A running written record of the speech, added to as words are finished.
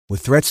With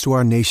threats to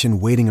our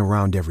nation waiting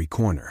around every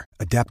corner,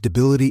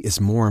 adaptability is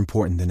more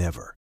important than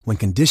ever. When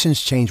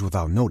conditions change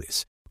without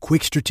notice,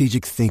 quick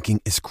strategic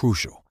thinking is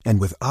crucial.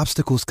 And with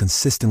obstacles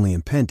consistently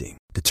impending,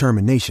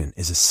 determination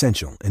is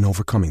essential in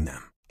overcoming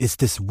them. It's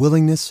this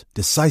willingness,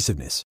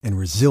 decisiveness, and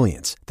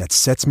resilience that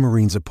sets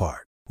Marines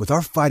apart. With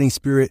our fighting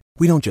spirit,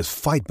 we don't just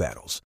fight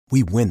battles,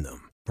 we win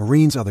them.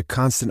 Marines are the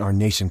constant our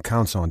nation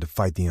counts on to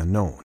fight the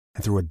unknown.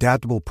 And through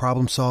adaptable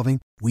problem solving,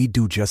 we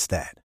do just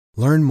that.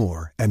 Learn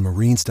more at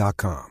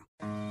marines.com.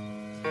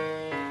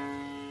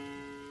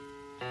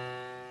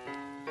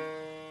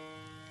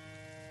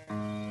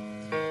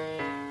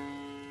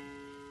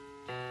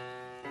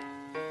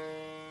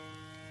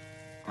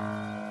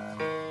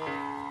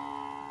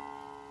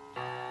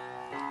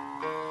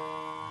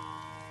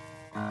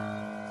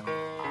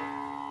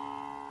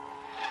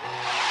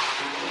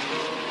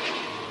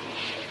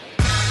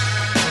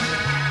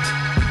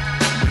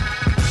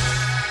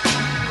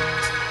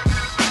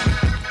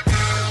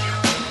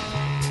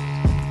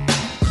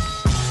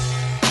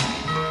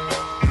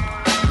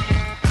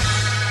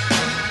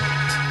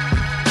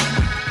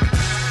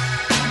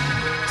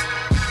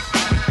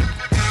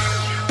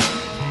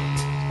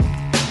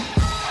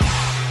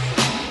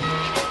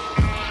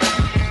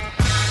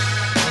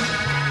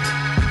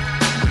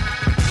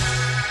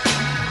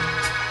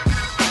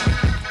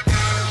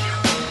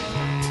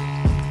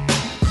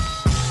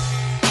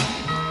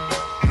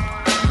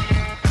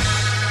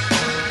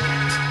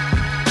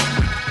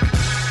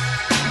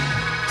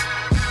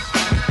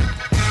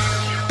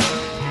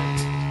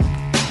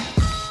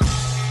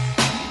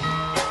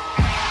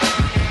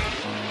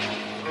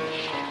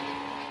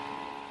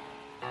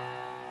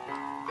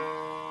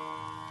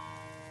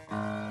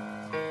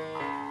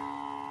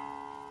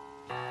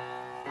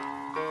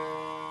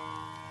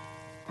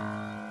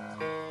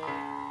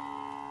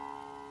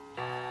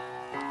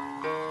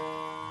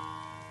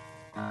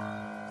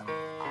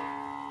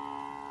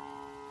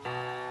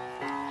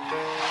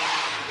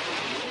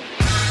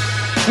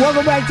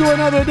 Welcome back to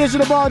another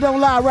edition of Ball Don't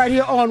Lie right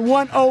here on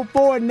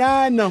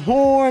 104.9 The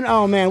Horn.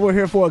 Oh, man, we're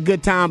here for a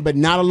good time, but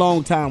not a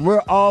long time.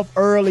 We're off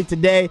early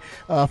today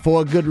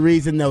for a good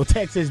reason, though.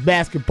 Texas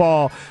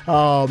basketball,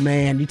 oh,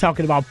 man, you're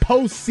talking about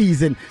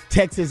postseason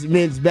Texas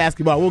men's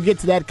basketball. We'll get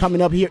to that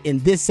coming up here in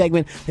this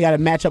segment. They got a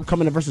matchup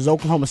coming up versus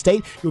Oklahoma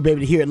State. You'll be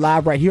able to hear it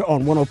live right here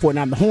on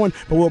 104.9 The Horn,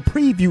 but we'll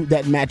preview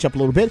that matchup a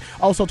little bit.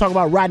 Also talk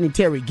about Rodney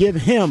Terry. Give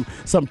him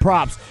some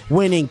props,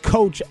 winning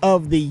Coach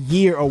of the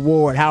Year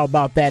award. How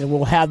about that? And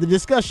we'll have the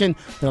discussion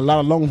that a lot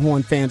of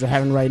Longhorn fans are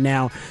having right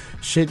now.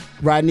 Should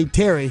Rodney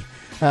Terry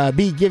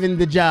be given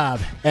the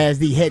job as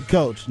the head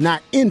coach,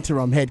 not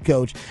interim head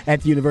coach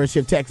at the University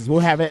of Texas?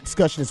 We'll have that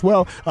discussion as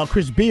well.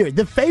 Chris Beard,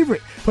 the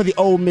favorite for the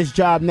Ole Miss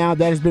job now,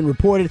 that has been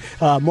reported.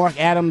 Mark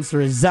Adams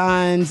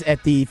resigns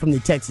from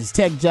the Texas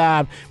Tech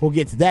job. We'll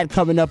get to that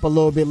coming up a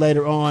little bit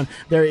later on.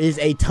 There is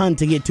a ton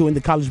to get to in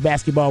the college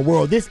basketball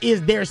world. This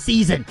is their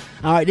season.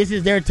 All right, this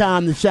is their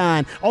time to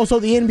shine. Also,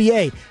 the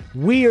NBA.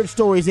 Weird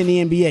stories in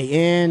the NBA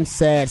and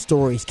sad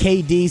stories.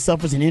 KD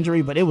suffers an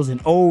injury, but it was an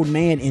old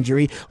man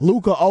injury.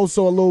 Luka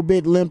also a little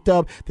bit limped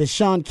up. The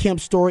Shawn Kemp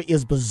story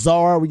is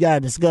bizarre. We got to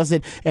discuss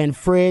it. And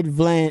Fred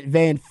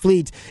Van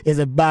Fleet is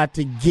about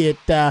to get,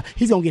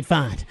 he's going to get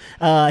fined.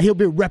 He'll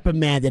be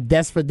reprimanded.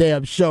 That's for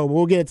damn sure.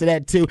 We'll get into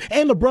that too.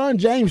 And LeBron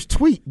James'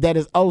 tweet that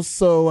has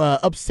also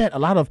upset a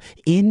lot of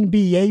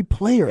NBA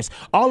players.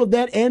 All of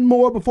that and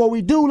more. Before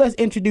we do, let's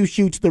introduce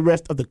you to the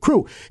rest of the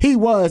crew. He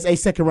was a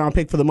second-round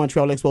pick for the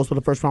Montreal Expos, for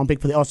the first-round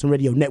pick for the Austin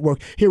Radio Network.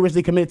 Here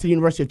originally committed to the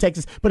University of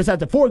Texas, but decided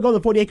to forego the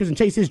 40 acres and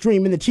chase his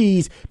dream in the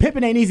cheese.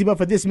 Pimping ain't easy, but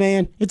for this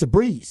man, it's a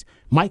breeze.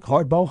 Mike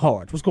Hardball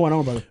Hard. What's going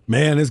on, brother?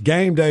 Man, it's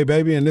game day,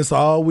 baby, and this is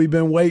all we've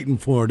been waiting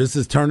for. This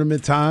is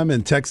tournament time,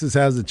 and Texas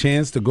has a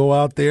chance to go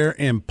out there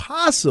and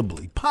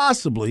possibly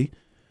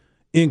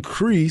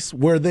increase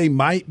where they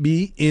might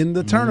be in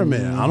the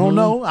tournament. I don't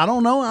know.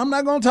 I'm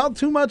not going to talk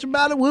too much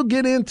about it. We'll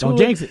get into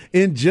it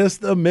in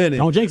just a minute.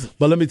 Don't jinx it.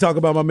 But let me talk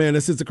about my man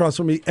that sits across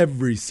from me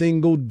every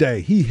single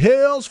day. He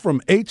hails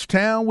from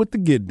H-Town with the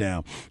Get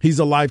Down. He's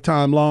a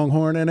lifetime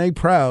Longhorn and a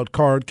proud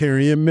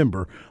card-carrying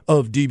member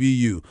of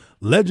DBU.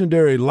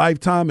 Legendary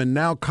lifetime and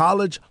now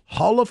college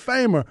Hall of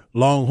Famer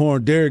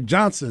Longhorn Derek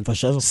Johnson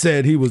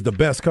said he was the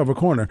best cover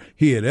corner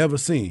he had ever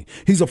seen.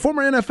 He's a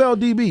former NFL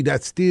DB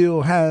that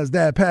still has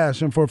that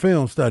passion for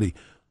film study,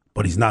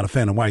 but he's not a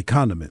fan of white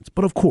condiments.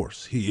 But, of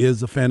course, he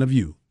is a fan of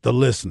you, the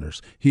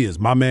listeners. He is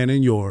my man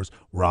and yours,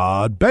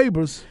 Rod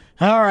Babers.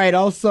 All right,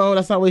 also,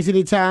 let's not waste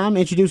any time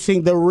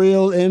introducing the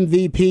real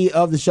MVP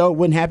of the show. It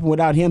wouldn't happen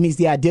without him. He's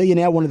the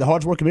Idillionaire, one of the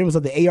hardest working members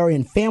of the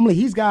ARN family.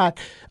 He's got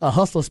a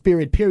hustler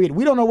spirit, period.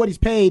 We don't know what he's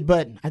paid,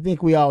 but I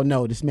think we all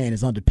know this man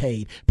is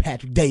underpaid.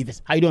 Patrick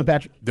Davis. How you doing,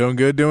 Patrick? Doing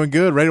good.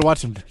 Ready to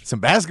watch some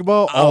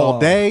basketball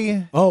all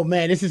day. Oh,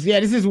 man, this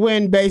is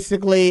when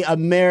basically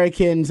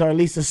Americans, or at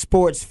least the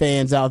sports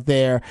fans out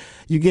there,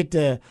 you get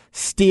to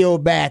steal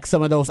back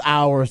some of those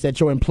hours hours that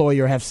your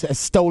employer has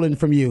stolen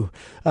from you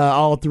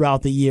all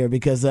throughout the year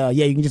because,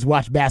 you can just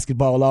watch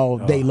basketball all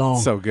day long.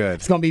 So good.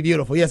 It's going to be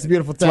beautiful. Yes, it's a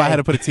beautiful thing. That's why I had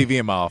to put a TV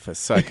in my office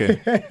so I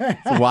could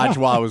watch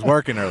while I was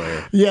working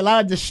earlier. Yeah, a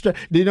lot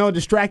of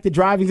distracted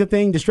driving's a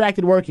thing.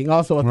 Distracted working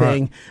also a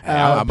thing.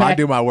 I might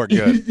do my work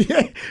good.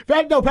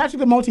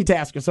 Patrick's a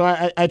multitasker,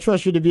 so I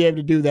trust you to be able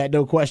to do that,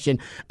 no question.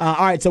 All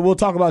right, so we'll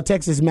talk about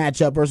Texas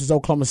matchup versus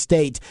Oklahoma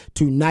State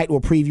tonight.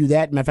 We'll preview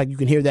that. Matter of fact, you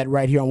can hear that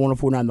right here on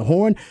 104.9 The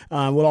Horn.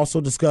 We'll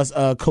also discuss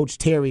Coach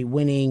Terry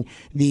winning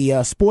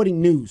the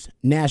Sporting News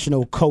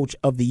National Coach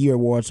of the Year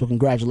award. So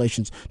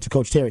congratulations to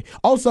Coach Terry.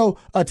 Also,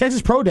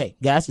 Texas Pro Day,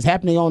 guys, is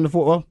happening on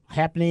the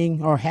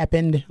happening or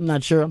happened. I'm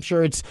not sure. I'm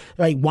sure it's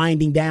like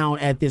winding down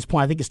at this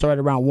point. I think it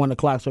started around 1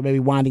 o'clock, so maybe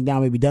winding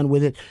down, maybe done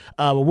with it.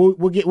 But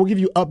we'll give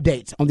you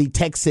updates on the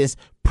Texas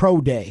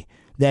Pro Day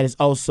that is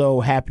also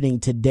happening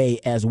today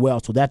as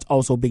well. So that's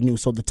also big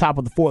news. So the top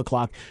of the 4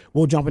 o'clock,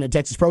 we'll jump into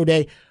Texas Pro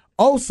Day.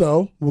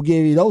 Also, we'll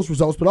give you those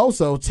results, but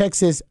also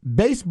Texas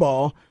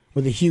baseball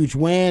with a huge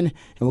win, and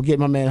we'll get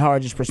my man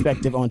Harge's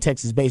perspective on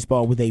Texas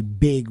baseball with a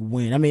big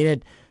win. I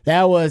mean,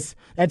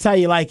 that's how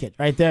you like it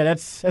right there.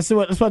 That's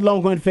what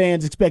Longhorn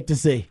fans expect to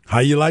see. How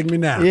you like me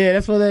now? Yeah,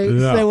 that's what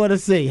they want to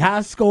see.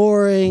 High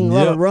scoring, a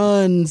lot of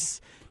runs,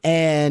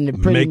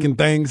 and making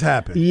things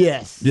happen.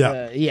 Yes,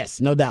 yes,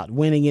 no doubt.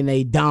 Winning in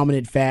a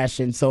dominant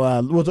fashion.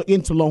 So we'll get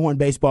into Longhorn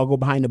baseball, go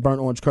behind the burnt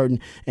orange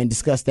curtain, and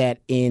discuss that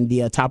in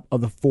the top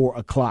of the 4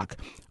 o'clock.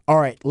 All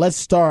right, let's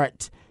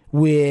start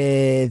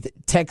with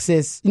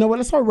Texas. You know what?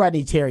 Let's start with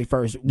Rodney Terry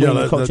first,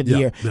 winning Coach of the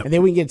Year, and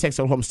then we can get to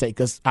Texas Oklahoma State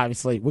because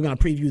obviously we're going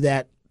to preview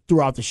that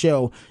throughout the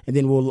show, and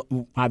then we'll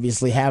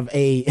obviously have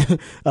a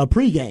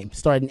pregame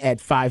starting at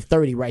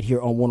 5:30 right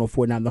here on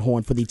 104.9 The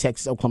Horn for the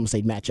Texas Oklahoma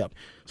State matchup.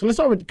 So let's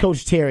start with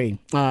Coach Terry,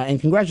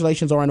 and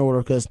congratulations are in order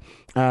because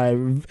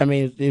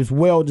it was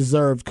well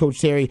deserved.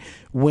 Coach Terry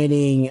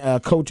winning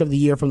Coach of the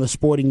Year from the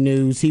Sporting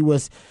News. He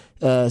was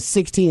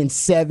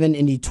 16-7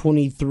 in the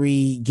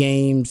 23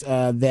 games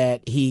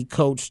that he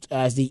coached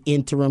as the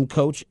interim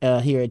coach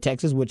here at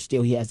Texas, which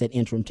still he has that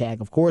interim tag,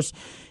 of course.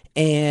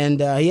 And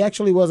he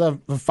actually was a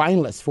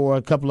finalist for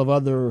a couple of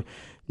other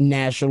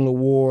national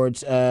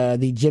awards.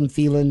 The Jim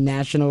Thielen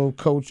National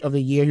Coach of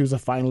the Year, he was a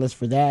finalist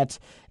for that.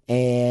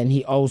 And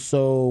he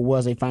also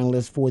was a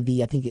finalist for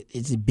the, I think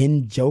it's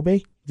Ben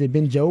Jobe? Is it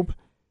Ben Jobe?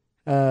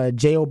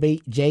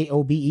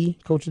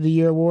 Jobe Coach of the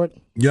Year award?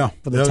 Yeah.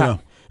 For the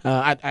top.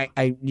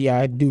 Yeah.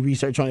 I do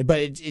research on it, but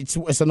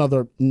it's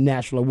another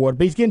national award.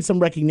 But he's getting some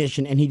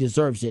recognition, and he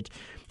deserves it.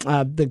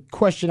 The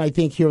question I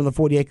think here on the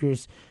 40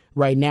 Acres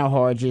right now,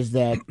 Harge, is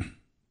that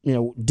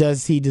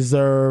does he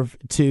deserve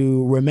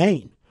to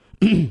remain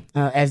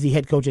as the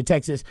head coach at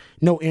Texas?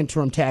 No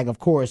interim tag, of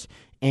course,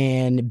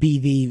 and be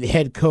the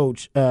head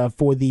coach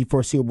for the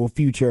foreseeable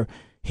future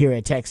here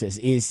at Texas.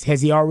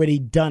 Has he already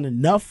done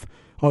enough?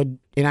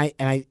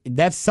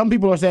 That's some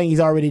people are saying he's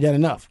already done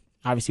enough.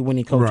 Obviously,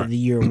 winning Coach of the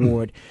Year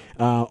award,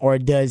 or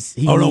does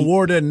he? An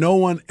award that no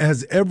one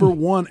has ever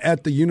won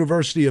at the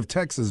University of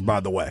Texas, by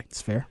the way.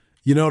 It's fair.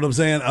 You know what I'm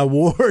saying?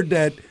 Award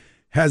that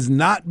has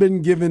not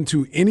been given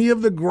to any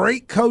of the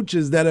great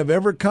coaches that have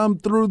ever come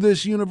through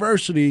this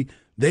university.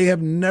 They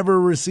have never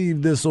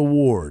received this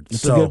award.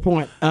 That's a good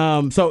point.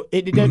 There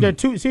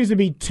seems to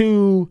be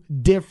two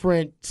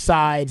different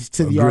sides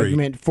to the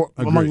argument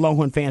among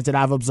Longhorn fans that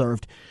I've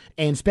observed.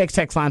 And Specs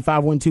text line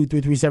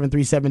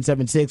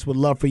 512-337-3776 would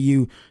love for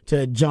you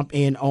to jump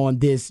in on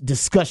this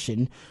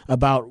discussion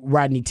about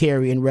Rodney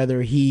Terry and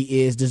whether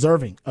he is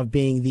deserving of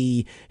being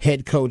the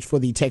head coach for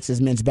the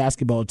Texas men's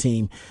basketball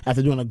team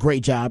after doing a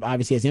great job,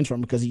 obviously as interim,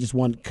 because he just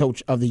won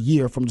Coach of the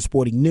Year from the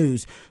Sporting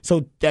News.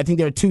 So I think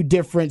there are two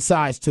different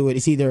sides to it.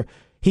 It's either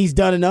he's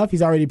done enough,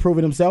 he's already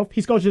proven himself,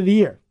 he's Coach of the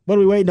Year. What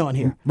are we waiting on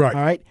here? Right.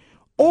 All right.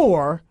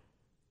 Or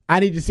I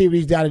need to see what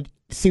he's doing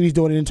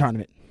in the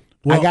tournament.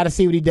 Well, I got to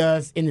see what he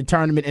does in the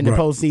tournament in the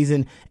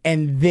postseason,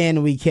 and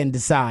then we can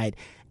decide.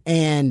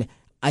 And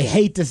I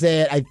hate to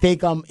say it, I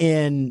think I'm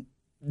in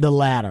the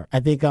latter. I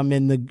think I'm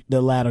in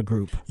the latter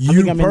group.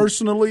 You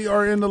personally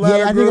are in the latter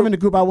group? Yeah, I think I'm in the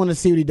group. I want to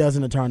see what he does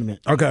in the tournament.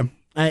 Okay.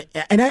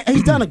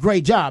 He's done a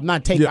great job. I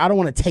don't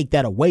want to take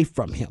that away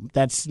from him.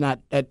 That's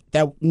not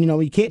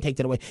you can't take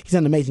that away. He's done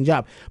an amazing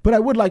job. But I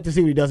would like to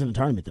see what he does in the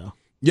tournament, though.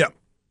 Yeah.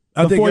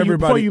 I think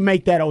before you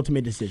make that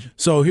ultimate decision.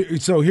 So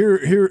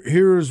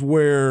here's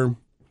where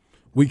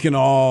we can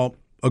all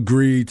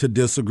agree to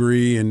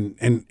disagree,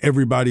 and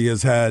everybody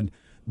has had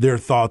their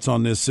thoughts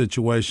on this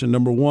situation.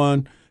 Number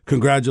one,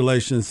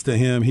 congratulations to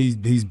him.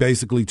 He's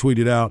basically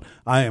tweeted out,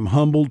 "I am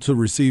humbled to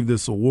receive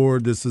this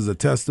award. This is a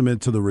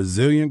testament to the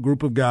resilient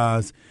group of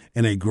guys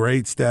and a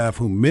great staff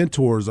who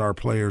mentors our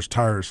players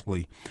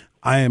tirelessly.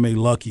 I am a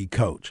lucky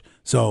coach."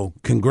 So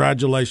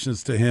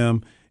congratulations to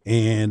him,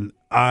 and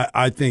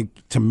I think,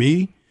 to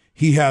me,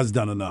 he has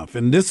done enough.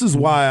 And this is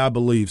why I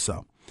believe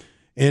so.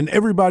 And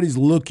everybody's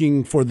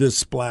looking for this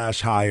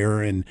splash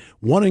hire and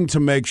wanting to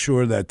make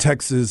sure that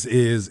Texas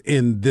is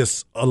in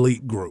this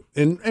elite group,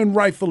 and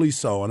rightfully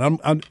so.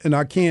 And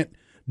I can't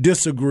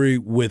disagree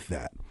with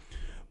that.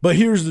 But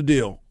here's the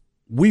deal: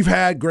 we've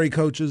had great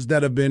coaches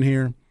that have been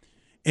here,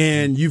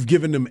 and you've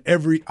given them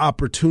every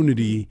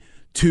opportunity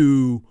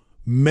to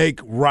make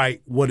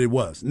right what it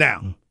was.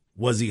 Now,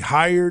 was he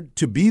hired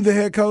to be the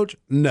head coach?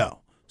 No.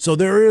 So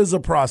there is a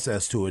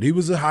process to it. He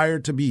was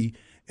hired to be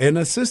an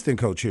assistant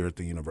coach here at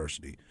the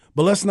university.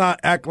 But let's not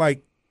act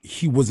like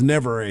he was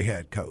never a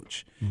head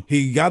coach.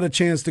 He got a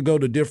chance to go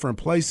to different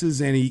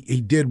places, and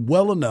he did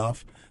well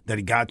enough that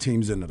he got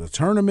teams into the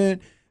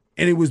tournament,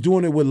 and he was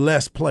doing it with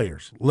less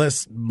players,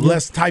 less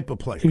type of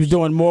players. He was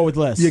doing more with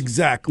less.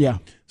 Exactly. Yeah.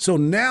 So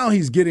now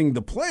he's getting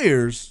the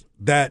players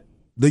that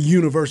the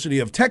University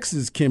of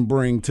Texas can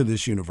bring to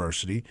this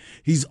university.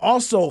 He's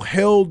also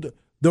held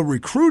the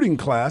recruiting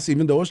class,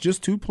 even though it's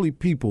just two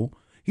people.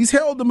 He's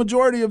held the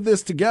majority of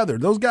this together.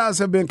 Those guys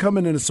have been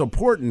coming in and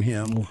supporting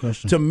him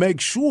to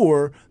make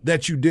sure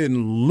that you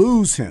didn't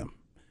lose him.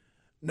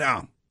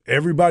 Now,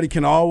 everybody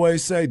can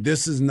always say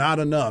this is not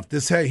enough.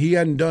 He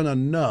hadn't done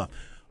enough.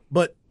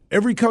 But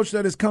every coach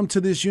that has come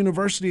to this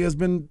university has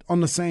been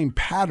on the same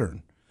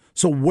pattern.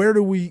 So where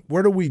do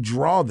we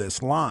draw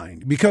this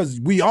line? Because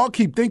we all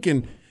keep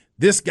thinking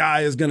this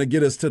guy is going to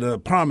get us to the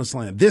promised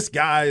land. This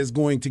guy is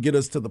going to get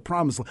us to the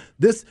promised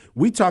land.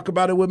 We talk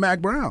about it with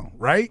Mack Brown,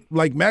 right?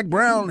 Like Mack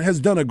Brown has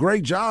done a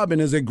great job and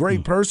is a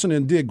great person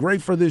and did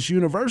great for this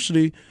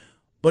university,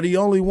 but he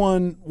only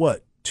won,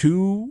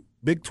 2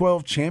 Big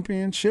 12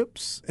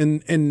 championships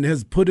and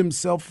has put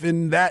himself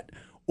in that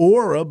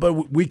aura,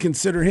 but we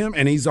consider him,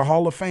 and he's a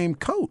Hall of Fame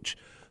coach.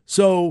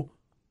 So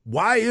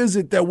why is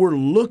it that we're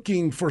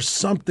looking for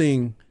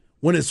something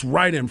when it's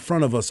right in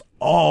front of us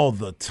all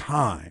the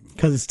time?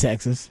 Because it's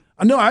Texas.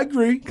 No, I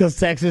agree. Because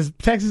Texas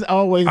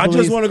always believes. I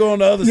just want to go on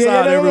the other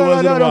side every once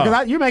in a while.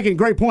 Because you're making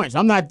great points.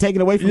 I'm not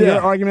taking away from your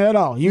argument at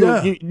all.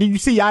 You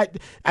see, I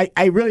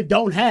really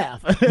don't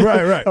have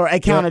right. or a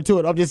counter to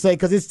it. I'm just saying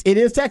because it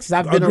is Texas.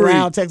 I've been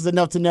around Texas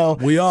enough to know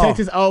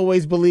Texas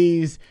always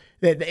believes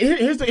that.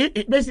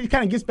 It basically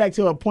kind of gets back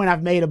to a point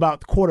I've made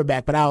about the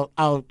quarterback, but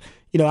I'll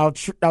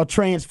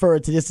transfer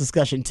it to this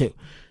discussion too.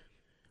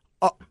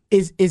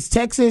 Is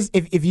Texas,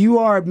 if you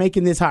are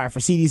making this hire for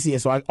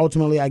CDC, so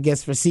ultimately I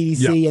guess for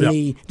CDC and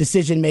the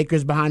decision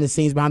makers behind the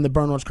scenes, behind the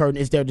burn orange curtain,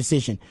 is their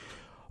decision.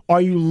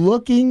 Are you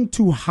looking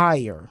to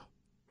hire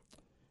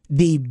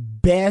the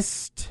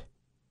best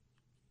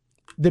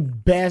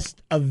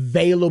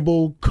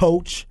available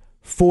coach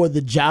for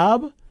the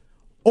job,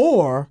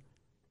 or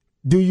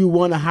do you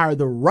want to hire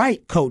the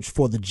right coach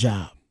for the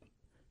job?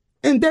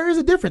 And there is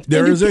a difference.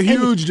 There is a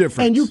huge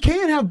difference. And you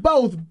can have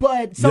both,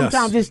 but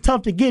sometimes it's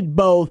tough to get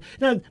both.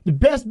 Now, the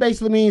best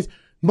basically means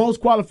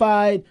most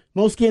qualified,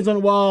 most skins on the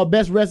wall,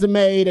 best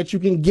resume that you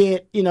can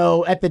get,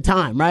 at the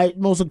time, right?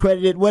 Most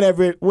accredited,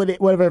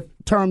 whatever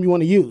term you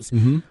want to use.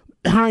 Mm-hmm.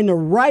 Hiring the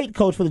right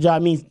coach for the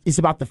job means it's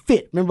about the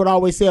fit. Remember what I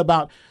always say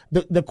about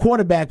the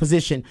quarterback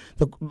position.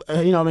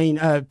 Picking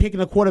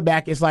a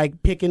quarterback is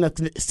like picking a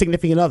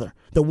significant other.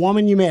 The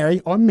woman you marry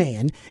or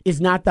man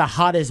is not the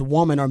hottest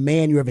woman or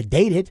man you ever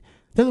dated.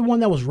 They're the one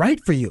that was right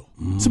for you.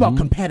 Mm-hmm. It's about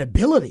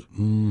compatibility.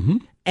 Mm-hmm.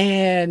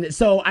 And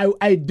so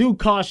I do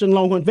caution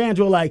Longhorn fans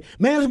who are like,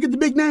 man, let's get the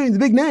big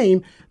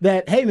name.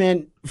 That, hey,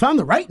 man, find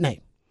the right name.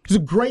 There's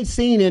a great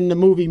scene in the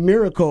movie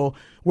Miracle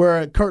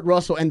where Kurt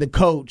Russell and the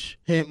coach,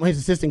 his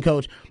assistant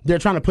coach, they're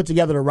trying to put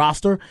together the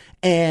roster,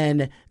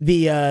 and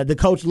the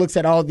coach looks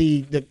at all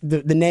the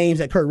names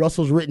that Kurt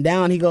Russell's written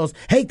down. He goes,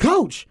 "Hey,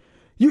 coach,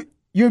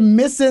 you're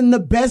missing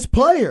the best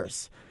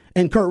players."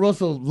 And Kurt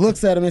Russell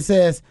looks at him and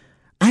says,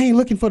 "I ain't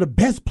looking for the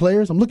best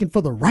players. I'm looking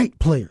for the right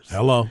players."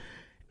 Hello.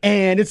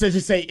 And it's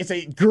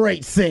a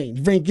great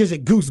scene. It gives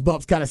it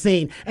goosebumps kind of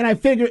scene. And I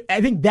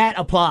think that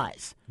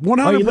applies.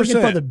 100%. Are you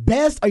looking for the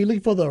best? Or are you looking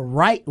for the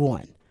right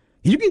one?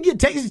 You can get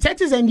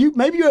Texas, and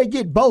maybe you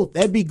get both.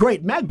 That'd be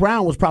great. Mack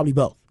Brown was probably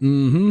both.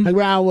 Mm-hmm. Mack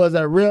Brown was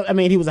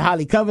he was a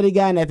highly coveted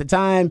guy, and at the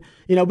time,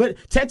 but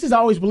Texas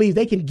always believes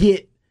they can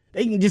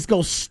just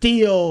go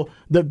steal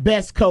the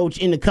best coach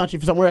in the country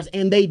from somewhere else,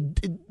 and they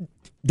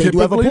do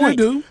have a point.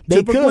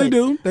 They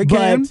could. They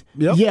can.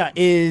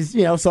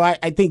 Yep. So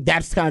I think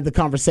that's kind of the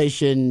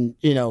conversation,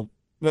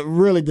 but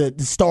really the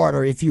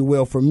starter, if you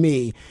will, for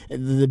me,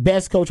 the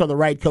best coach or the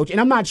right coach.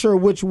 And I'm not sure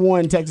which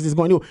one Texas is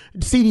going to do.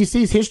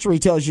 CDC's history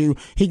tells you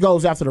he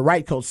goes after the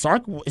right coach.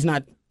 Sark is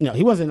not,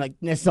 he wasn't like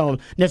necessarily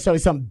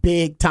some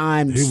big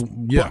time.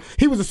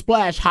 He was a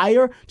splash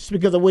hire just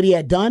because of what he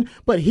had done,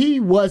 but he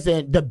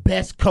wasn't the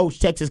best coach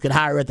Texas could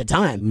hire at the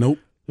time. Nope.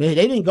 They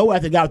didn't go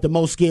after the guy with the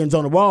most skins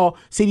on the wall.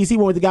 CDC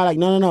went with the guy like,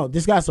 no,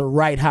 this guy's the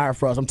right hire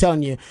for us. I'm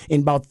telling you,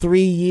 in about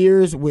 3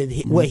 years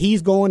with where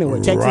he's going and where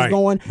Texas is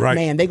going,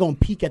 man, they're going to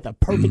peak at the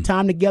perfect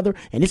time together,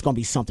 and it's going to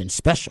be something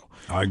special.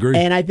 I agree.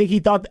 And I think he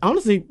thought,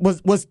 honestly,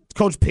 was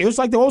Coach Pierce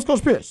like the old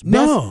Coach Pierce?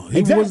 No,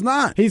 he was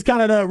not. He's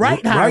kind of the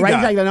right hire, right?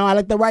 He's like, no, I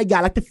like the right guy.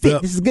 I like the fit.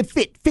 Yep. This is a good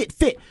fit.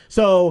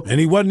 So,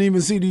 and he wasn't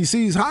even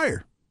CDC's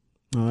hire.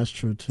 Oh, that's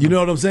true, too. You know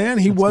what I'm saying?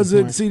 He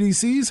wasn't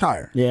CDC's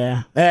hire.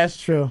 Yeah, that's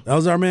true. That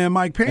was our man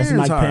Mike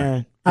Perrin's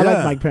hire. I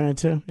like Mike Perrin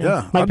too.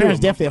 Yeah. Mike Perrin's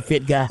definitely a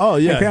fit guy. Oh,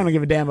 yeah. Mike Perrin don't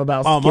give a damn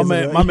about. Oh, my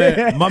man I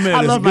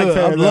is love good. Mike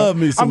Perrin, I love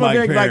me some I'm a Mike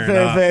big Perrin. Mike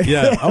Perrin fan.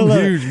 Yeah, I'm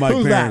a huge Mike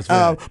Who's Perrin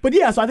not? fan. But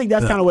yeah, so I think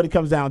that's kind of what it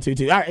comes down to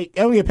too. All right,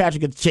 I'm gonna give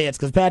Patrick a chance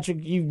because Patrick,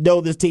 you know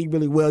this team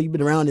really well. You've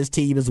been around this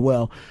team as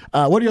well.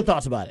 What are your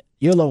thoughts about it?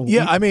 You're alone.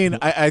 Yeah, I mean,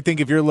 I think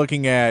if you're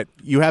looking at,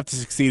 you have to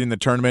succeed in the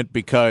tournament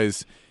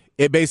because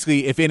it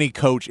basically, if any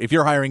coach, if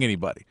you're hiring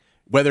anybody,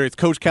 whether it's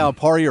Coach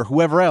Calipari or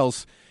whoever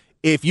else,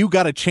 if you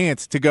got a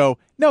chance to go,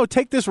 no,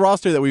 take this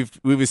roster that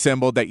we've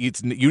assembled that you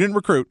didn't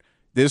recruit,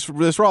 this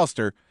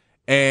roster,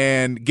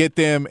 and get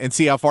them and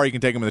see how far you can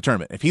take them in the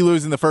tournament. If he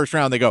loses in the first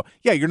round, they go,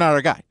 yeah, you're not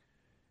our guy.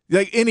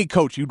 Like any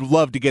coach, you'd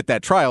love to get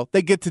that trial.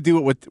 They get to do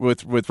it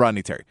with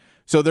Rodney Terry.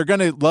 So they're going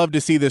to love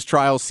to see this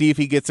trial, see if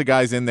he gets the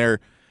guys in there.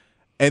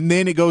 And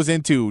then it goes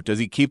into, does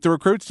he keep the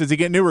recruits? Does he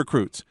get new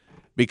recruits?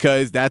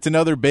 Because that's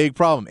another big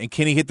problem. And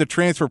can he hit the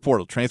transfer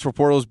portal? Transfer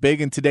portal is big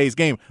in today's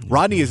game.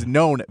 Rodney is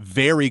known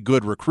very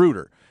good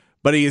recruiter,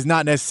 but he is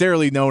not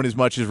necessarily known as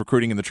much as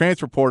recruiting in the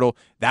transfer portal.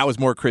 That was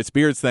more Chris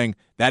Beard's thing.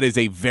 That is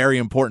a very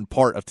important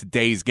part of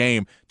today's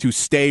game to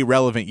stay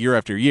relevant year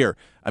after year.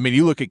 I mean,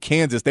 you look at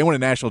Kansas, they won a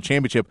national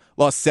championship,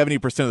 lost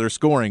 70% of their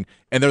scoring,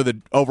 and they're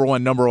the overall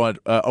number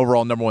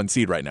one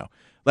seed right now.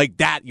 Like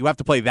that, you have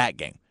to play that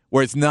game,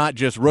 where it's not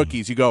just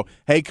rookies. You go,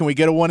 hey, can we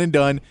get a one and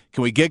done?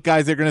 Can we get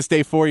guys that are going to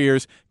stay 4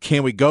 years?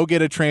 Can we go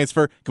get a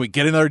transfer? Can we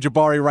get another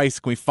Jabari Rice?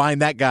 Can we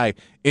find that guy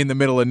in the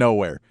middle of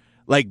nowhere?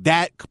 Like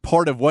that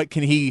part of what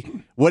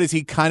has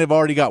he kind of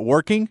already got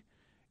working,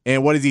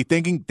 and what is he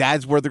thinking?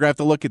 That's where they're going to have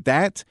to look at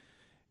that.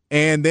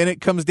 And then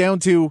it comes down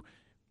to,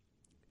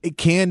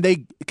 can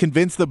they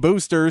convince the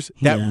boosters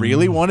that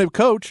really want a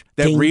coach,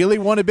 that really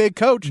want a big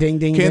coach? Can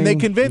they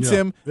convince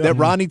him that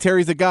Rodney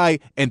Terry's a guy,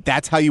 and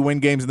that's how you win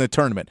games in the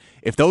tournament?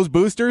 If those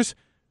boosters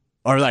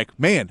are like,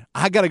 man,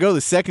 I got to go to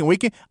the second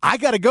weekend, I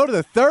got to go to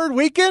the third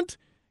weekend,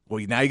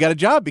 well, now you got a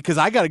job because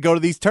I got to go to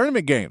these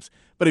tournament games.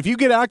 But if you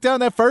get knocked out in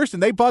that first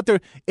and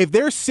if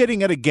they're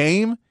sitting at a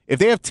game, if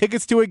they have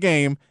tickets to a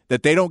game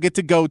that they don't get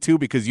to go to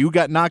because you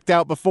got knocked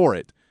out before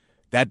it,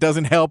 that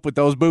doesn't help with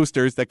those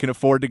boosters that can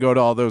afford to go to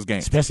all those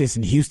games. Especially it's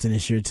in Houston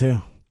this year,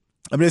 too.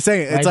 I'm just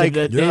saying, it's right,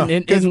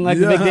 isn't like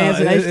the big dance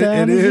in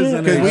H-Town? It is.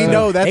 Because we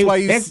know that's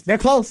why they're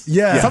close.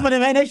 Yeah. Some of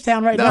them ain't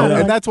H-Town right now.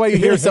 And that's why you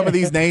hear some of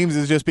these names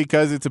is just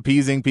because it's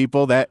appeasing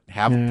people that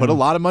have put a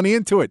lot of money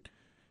into it.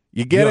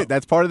 You get it.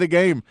 That's part of the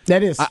game.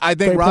 That is. I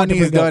think Rodney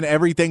has done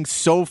everything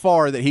so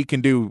far that he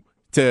can do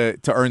to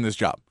earn this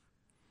job.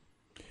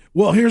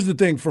 Well, here's the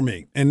thing for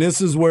me, and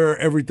this is where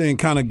everything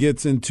kind of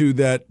gets into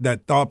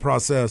that thought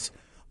process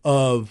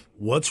of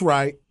what's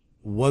right,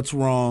 what's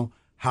wrong,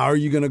 how are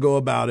you going to go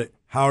about it,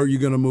 how are you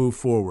going to move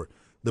forward.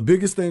 The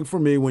biggest thing for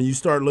me when you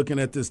start looking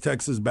at this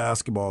Texas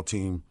basketball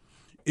team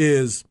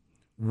is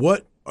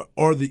what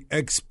are the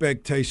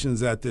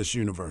expectations at this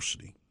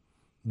university?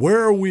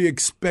 Where are we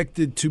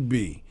expected to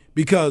be?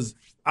 Because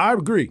I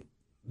agree,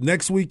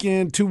 next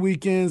weekend, 2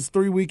 weekends,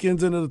 3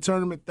 weekends into the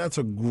tournament, that's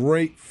a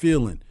great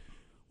feeling.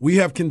 We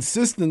have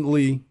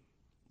consistently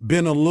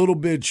been a little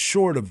bit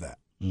short of that.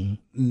 Mm-hmm.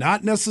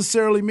 Not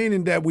necessarily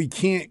meaning that we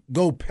can't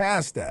go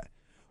past that,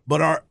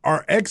 but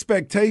our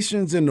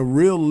expectations and the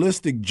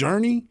realistic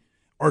journey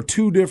are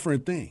two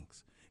different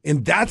things.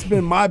 And that's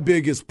been my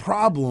biggest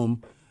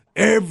problem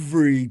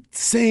every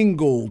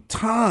single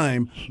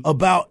time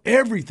about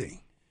everything.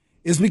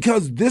 Is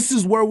because this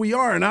is where we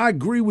are. And I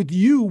agree with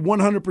you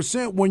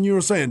 100% when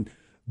you're saying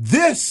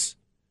this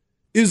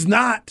is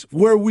not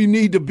where we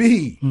need to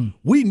be.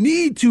 We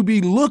need to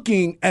be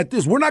looking at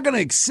this. We're not going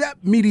to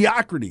accept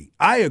mediocrity.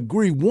 I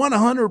agree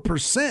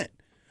 100%.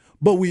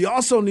 But we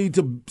also need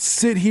to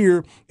sit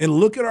here and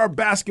look at our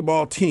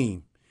basketball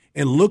team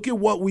and look at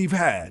what we've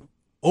had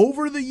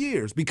over the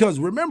years. Because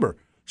remember,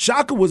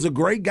 Shaka was a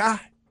great guy.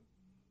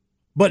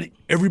 But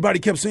everybody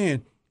kept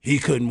saying, he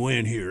couldn't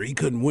win here. He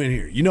couldn't win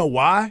here. You know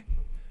why?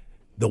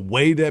 The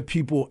way that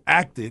people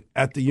acted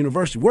at the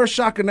university. Where's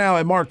Shaka now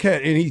at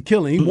Marquette? And he's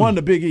killing. He won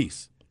the Big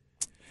East.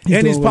 He's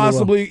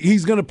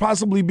going to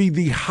possibly be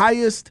the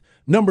highest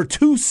number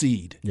 2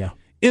 seed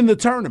in the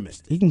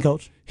tournament. He can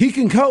coach. He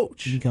can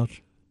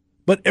coach.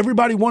 But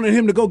everybody wanted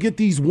him to go get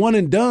these one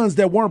and dones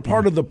that weren't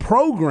part of the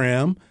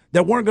program,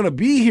 that weren't going to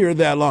be here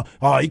that long.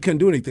 Oh, he couldn't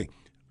do anything.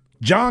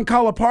 John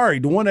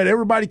Calipari, the one that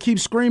everybody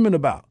keeps screaming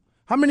about.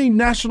 How many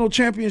national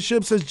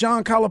championships has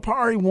John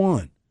Calipari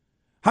won?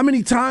 How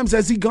many times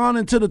has he gone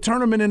into the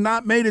tournament and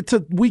not made it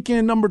to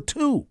weekend number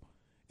 2?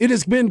 It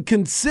has been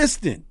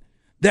consistent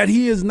that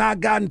he has not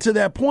gotten to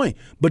that point.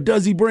 But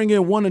does he bring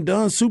in one and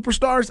done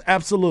superstars?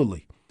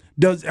 Absolutely.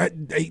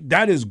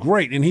 That is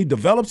great. And he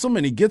develops them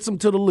and he gets them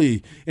to the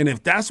league. And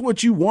if that's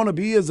what you want to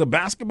be as a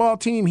basketball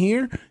team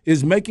here,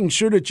 is making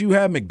sure that you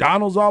have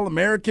McDonald's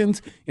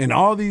All-Americans and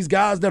all these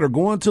guys that are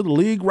going to the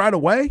league right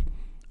away,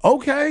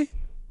 okay,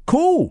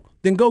 cool.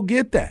 Then go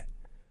get that.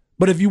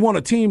 But if you want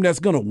a team that's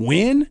going to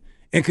win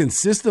and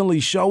consistently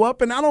show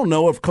up, and I don't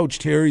know if Coach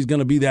Terry's going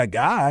to be that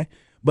guy,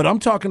 but I'm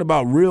talking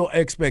about real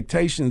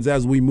expectations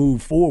as we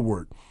move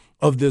forward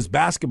of this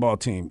basketball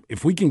team.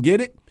 If we can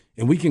get it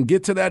and we can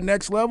get to that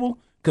next level,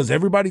 because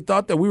everybody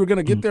thought that we were going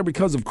to get there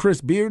because of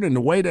Chris Beard and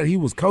the way that he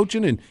was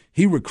coaching, and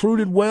he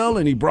recruited well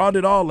and he brought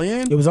it all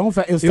in. It was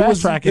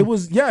fast tracking. It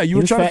was you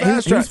were trying to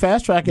fast track. He was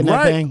fast tracking that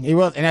Right. thing. He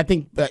was, and I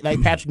think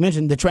like Patrick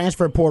mentioned, the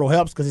transfer portal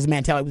helps because his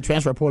mentality with the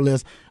transfer portal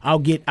is I'll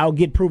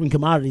get proven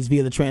commodities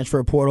via the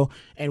transfer portal,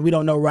 and we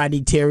don't know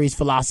Rodney Terry's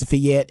philosophy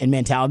yet and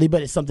mentality,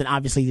 but it's something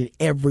obviously that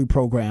every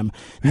program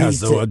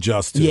Has needs to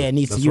adjust to. Yeah,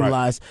 needs That's to right.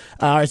 utilize.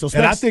 All right, so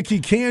And I Specs, think he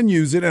can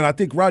use it, and I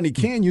think Rodney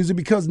can use it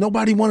because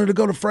nobody wanted to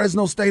go to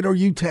Fresno State or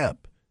UTEP.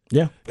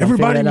 yeah,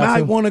 Everybody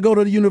might want to go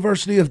to the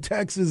University of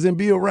Texas and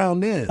be around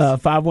this.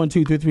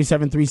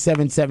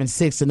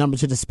 512-337-3776, the number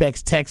to the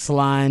Specs text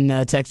line.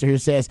 Texter here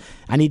says,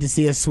 I need to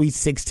see a Sweet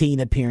 16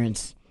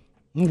 appearance.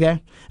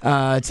 Okay.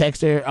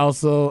 Texter,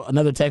 also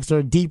another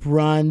texter, deep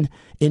run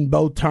in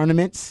both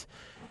tournaments.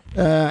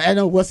 I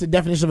know, what's the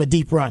definition of a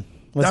deep run?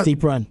 What's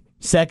deep run?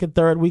 Second,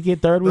 third weekend,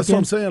 third That's weekend? what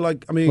I'm saying.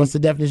 Like, I mean, What's the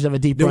definition of a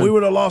deep then run? we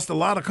would have lost a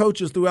lot of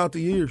coaches throughout the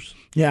years.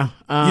 Yeah.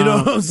 You know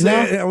what I'm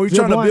saying? no, Are we good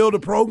trying to point. build a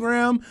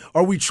program?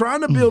 Are we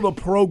trying to build a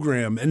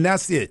program, and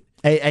that's it?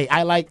 Hey,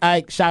 I like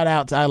Ike. Shout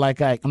out to I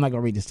like Ike. I'm not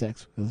gonna read this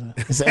text.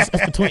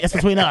 It's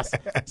between us.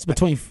 It's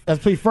between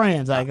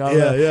friends. Like,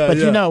 But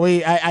you know, I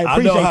appreciate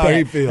know how that.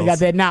 he feels. I got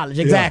that knowledge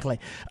exactly.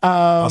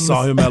 I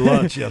saw him at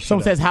lunch yesterday.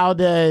 Someone says, "How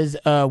does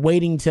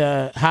waiting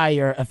to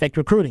hire affect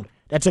recruiting?"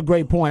 That's a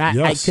great point.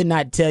 I could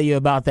not tell you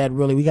about that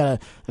really. We gotta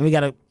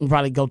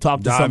probably go talk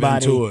to Dive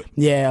somebody. into it.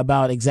 Yeah,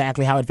 about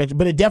exactly how it affects.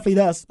 But it definitely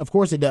does. Of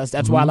course it does.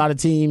 That's why a lot of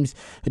teams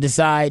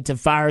decide to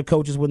fire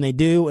coaches when they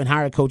do and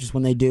hire coaches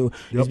when they do.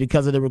 Is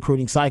because of the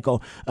recruiting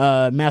cycle.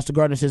 Master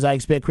Gardner says, I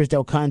expect Chris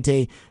Del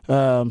Conte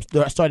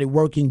started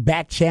working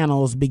back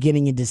channels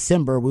beginning in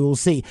December. We will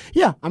see.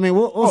 Yeah, I mean,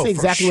 we'll see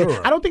exactly. For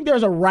sure. I don't think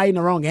there's a right and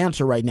a wrong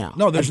answer right now.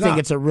 No, there's I think not.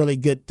 it's a really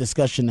good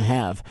discussion to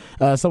have.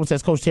 Someone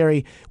says, Coach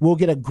Terry will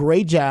get a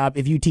great job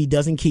if UT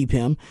doesn't keep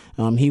him.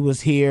 He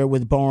was here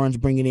with Barnes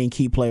bringing in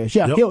key players.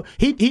 Yeah,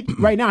 he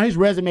right now his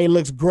resume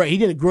looks great. He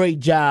did a great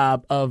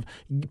job of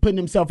putting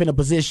himself in a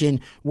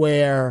position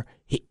where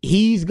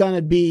he's going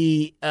to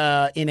be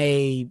in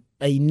a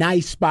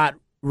nice spot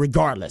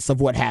regardless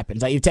of what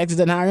happens. Like if Texas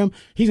doesn't hire him,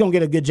 he's going to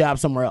get a good job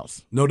somewhere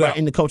else. No doubt. Right,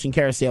 in the coaching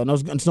carousel. No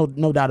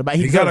doubt about it.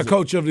 He got a deserves it.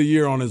 Coach of the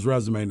Year on his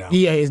resume now.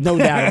 Yeah, there's no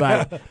doubt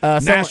about it.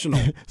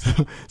 National.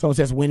 Someone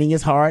says winning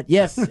is hard.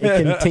 Yes, it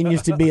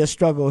continues to be a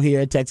struggle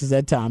here at Texas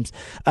at times.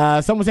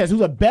 Someone says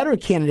who's a better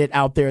candidate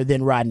out there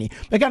than Rodney?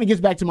 That kind of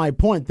gets back to my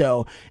point,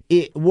 though.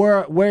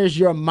 Where's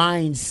your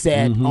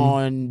mindset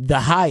on the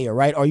hire,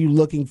 right? Are you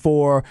looking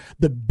for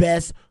the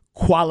best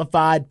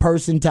qualified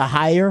person to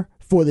hire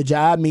for the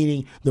job,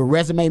 meaning the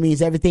resume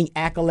means everything,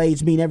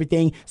 accolades mean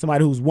everything,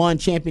 somebody who's won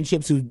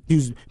championships,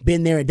 who's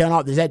been there and done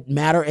all? Does that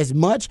matter as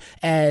much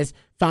as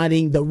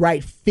finding the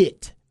right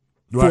fit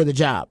for the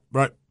job?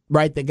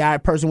 Right,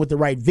 the person with the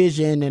right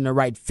vision and the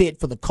right fit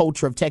for the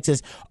culture of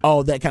Texas,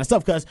 all that kind of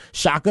stuff. Because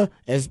Shaka,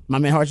 as my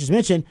man Hart just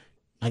mentioned,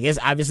 I guess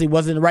obviously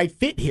wasn't the right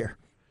fit here.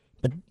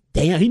 But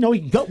damn, he know he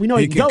can go. We know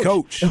he can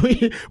coach.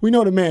 we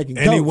know the man can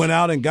coach. And he went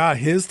out and got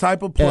his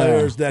type of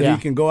players that he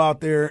can go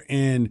out there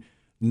and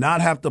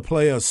not have to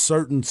play a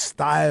certain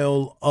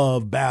style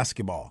of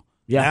basketball.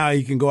 Yeah. Now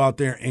he can go out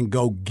there and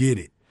go get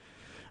it.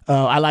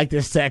 Oh, I like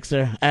this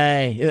texter.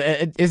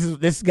 Hey, this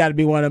has got to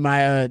be one of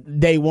my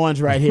day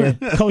ones right here.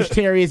 Coach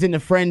Terry is in the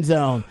friend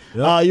zone.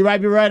 Yep. You might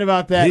be right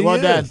about that. He well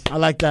is. done. I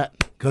like that.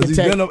 Because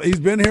he's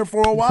been here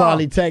for a while.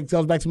 Quality text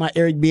goes back to my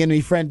Eric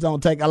Bieniemy friend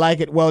zone take. I like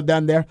it. Well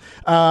done there.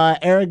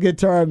 Eric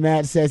Guitar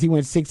Matt says he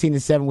went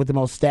 16-7 with the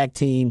most stacked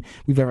team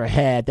we've ever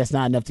had. That's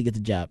not enough to get the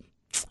job.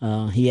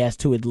 He has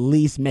to at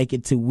least make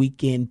it to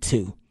weekend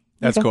 2.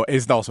 That's cool.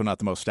 It's also not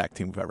the most stacked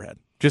team we've ever had.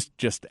 Just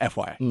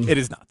FYI. It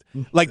is not.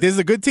 Like, this is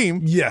a good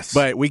team. Yes.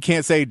 But we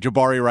can't say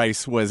Jabari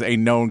Rice was a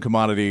known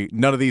commodity.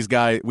 None of these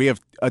guys. We have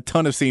a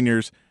ton of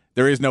seniors.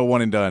 There is no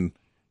one and done.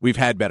 We've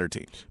had better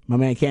teams. My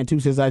man Cantu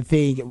says, I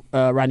think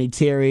Rodney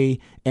Terry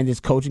and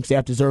his coaching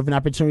staff deserve an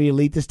opportunity to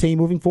lead this team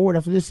moving forward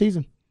after this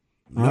season.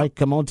 All right,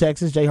 come on,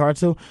 Texas, Jay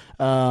Hartzell.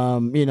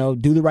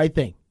 Do the right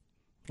thing.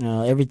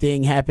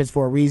 Everything happens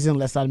for a reason.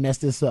 Let's not mess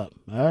this up.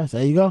 All right, so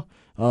there you go.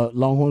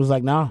 Longhorn was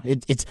like, nah,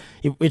 it's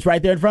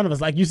right there in front of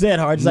us. Like you said,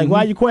 Hart. It's like,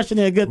 why are you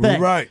questioning a good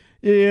thing? Right.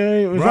 Yeah,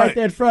 it was right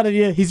there in front of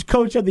you. He's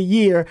coach of the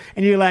year,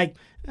 and you're like,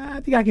 I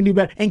think I can do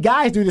better. And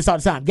guys do this all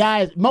the time.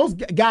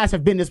 Most guys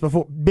have been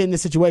in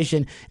this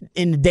situation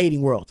in the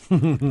dating world.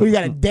 We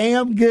got a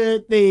damn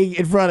good thing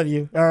in front of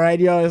you. All right,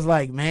 you're always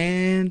like,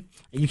 man.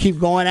 You keep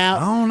going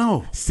out. I don't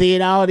know.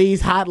 Seeing all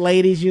these hot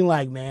ladies, you're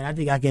like, man, I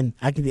think I can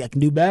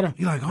do better.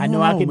 You're like, I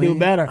know I can do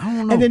better. I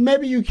don't know. And then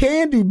maybe you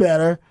can do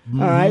better. All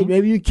right,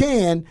 maybe you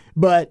can,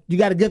 but you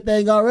got a good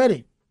thing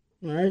already.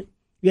 All right.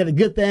 Yeah, the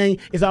good thing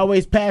is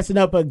always passing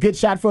up a good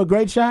shot for a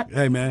great shot.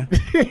 Hey, man.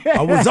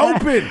 I was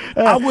open.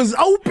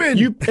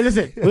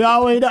 Listen, we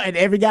always know, and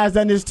every guy's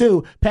done this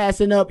too,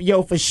 passing up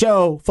for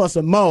show for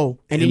some mo,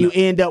 and then you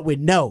end up with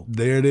no.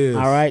 There it is.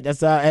 All right,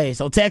 that's hey.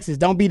 So Texas,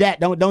 don't be that.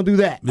 Don't do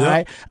that.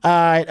 Yep. All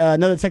right.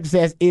 Another Texas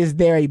says, is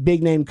there a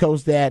big name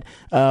coach that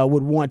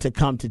would want to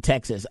come to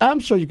Texas? I'm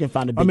sure you can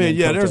find a big name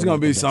coach. There's going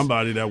to be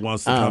somebody that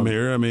wants to come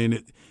here. I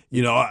mean,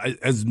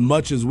 as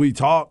much as we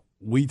talk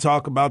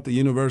about the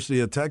University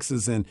of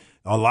Texas, and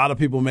a lot of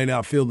people may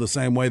not feel the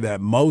same way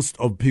that most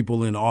of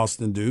people in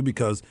Austin do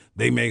because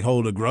they may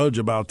hold a grudge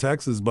about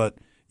Texas, but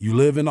you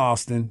live in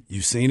Austin,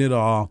 you've seen it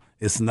all.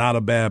 It's not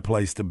a bad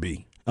place to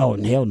be. Oh,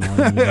 hell no.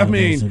 I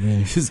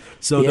mean,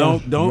 so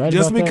don't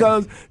just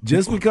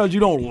because you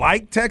don't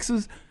like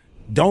Texas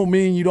don't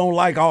mean you don't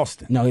like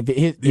Austin. No,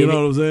 you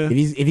know what I'm saying?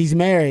 If he's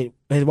married,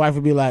 his wife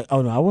would be like,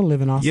 "Oh no, I want to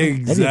live in Austin. Yeah,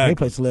 exactly. That'd be a great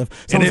place to live."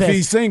 And if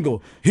he's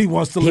single, he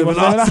wants to live in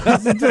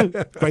Austin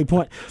too. Great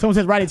point. Someone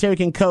says Rodney Terry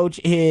can coach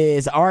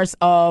his arse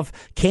off.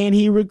 Can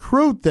he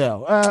recruit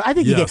though? I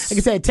think he can. Like I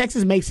said,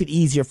 Texas makes it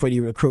easier for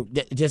you to recruit.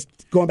 Just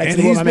going back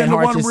to what my man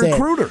Hart just said.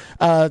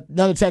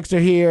 Another texter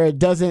here: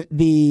 doesn't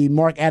the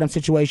Mark Adams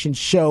situation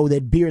show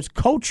that Beard's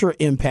culture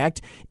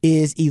impact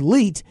is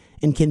elite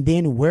and can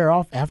then wear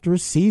off after a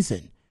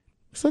season?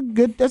 That's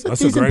a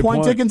decent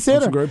point to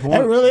consider. That's a great point.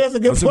 That really is a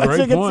good point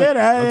to consider.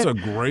 That's a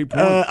great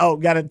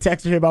point. Got a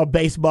text here about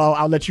baseball.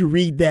 I'll let you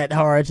read that,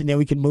 Harge, and then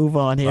we can move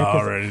on here. I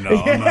already know.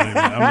 I'm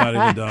not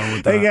even done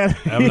with that.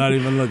 I'm not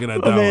even looking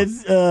at that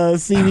one.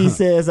 CV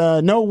says,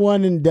 no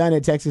one and done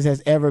at Texas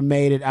has ever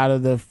made it out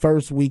of the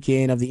first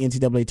weekend of the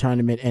NCAA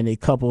tournament, and a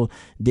couple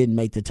didn't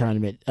make the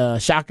tournament.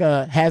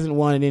 Shaka hasn't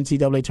won an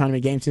NCAA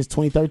tournament game since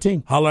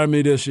 2013. Holler at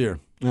me this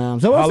year.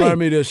 Holler at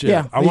me this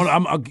year.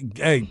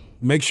 Yeah,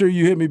 make sure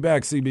you hit me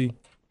back, CB.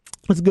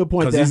 That's a good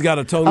point. Because he's got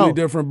a totally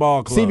different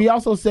ball club. CB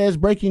also says,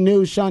 breaking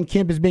news, Sean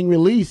Kemp is being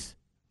released.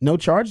 No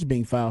charges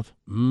being filed.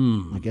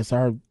 I guess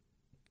our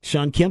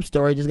Sean Kemp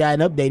story just got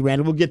an update,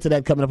 Randall. We'll get to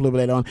that coming up a little bit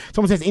later on.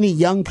 Someone says, any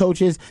young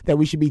coaches that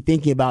we should be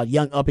thinking about,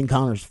 young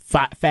up-and-comers,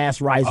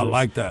 fast risers I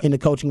like that. in the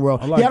coaching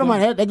world. I don't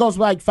mind. That goes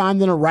like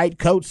finding a right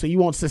coach so you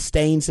won't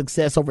sustain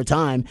success over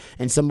time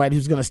and somebody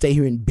who's going to stay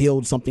here and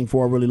build something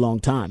for a really long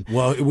time.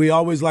 Well, we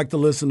always like to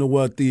listen to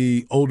what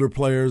the older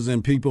players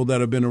and people that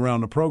have been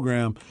around the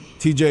program.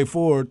 TJ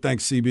Ford,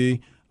 thanks,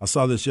 CB. I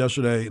saw this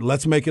yesterday.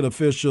 Let's make it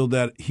official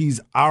that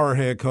he's our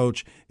head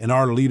coach and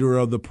our leader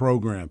of the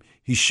program.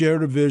 He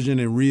shared a vision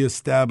and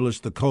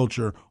reestablished the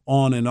culture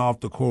on and off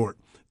the court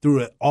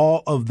through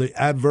all of the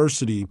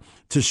adversity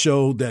to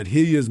show that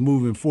he is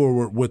moving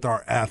forward with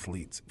our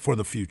athletes for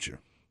the future.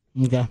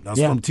 Okay. That's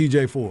from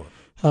TJ Ford.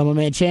 My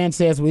man Chan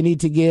says we need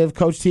to give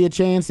Coach T a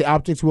chance. The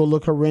optics will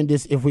look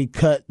horrendous if we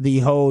cut the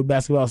whole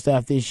basketball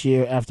staff this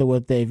year after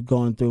what they've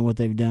gone through and what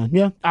they've done.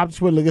 Yeah,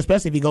 optics would look,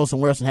 especially if he goes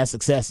somewhere else and has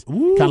success,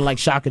 kind of like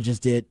Shaka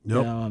just did.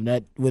 Yep.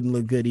 That wouldn't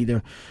look good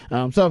either.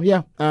 That's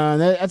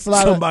a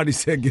lot. Somebody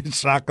said get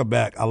Shaka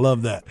back. I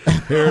love that.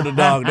 Hair of the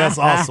dog. That's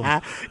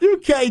awesome. You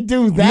can't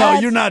do that. No,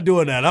 you're not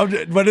doing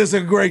that. But it's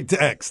a great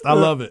text. I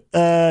love it.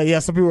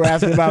 Some people were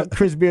asking about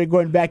Chris Beard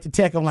going back to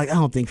Tech. I'm like, I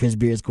don't think Chris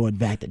Beard's going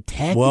back to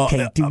Tech. Well, you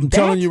can't do I'm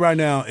telling you right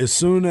now, as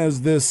soon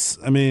as this,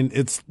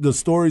 it's the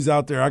story's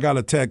out there. I got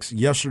a text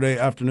yesterday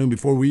afternoon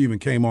before we even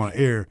came on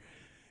air.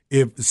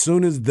 As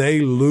soon as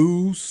they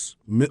lose,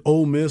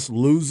 Ole Miss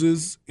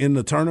loses in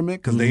the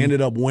tournament because they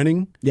ended up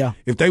winning. Yeah.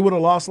 If they would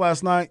have lost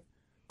last night,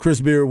 Chris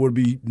Beard would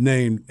be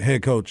named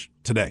head coach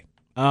today.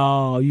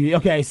 Oh,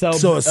 okay. So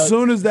as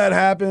soon as that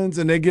happens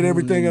and they get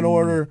everything in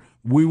order,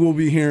 we will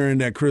be hearing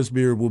that Chris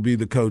Beard will be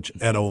the coach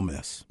at Ole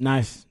Miss.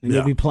 Nice. And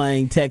you'll be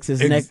playing Texas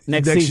next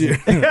season.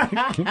 Year.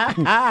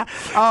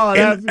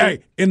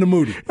 In the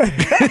Moody.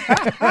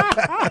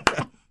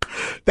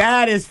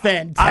 That is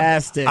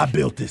fantastic. I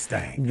built this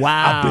thing.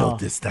 Wow. I built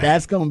this thing.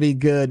 That's going to be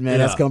good, man. Yeah.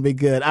 That's going to be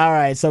good. All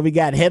right, so we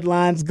got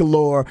headlines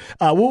galore.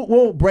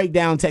 We'll break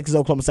down Texas,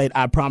 Oklahoma State.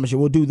 I promise you.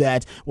 We'll do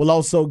that. We'll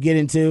also get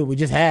into, we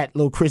just had a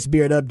little Chris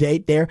Beard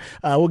update there.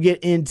 We'll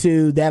get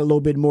into that a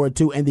little bit more,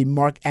 too, and the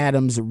Mark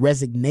Adams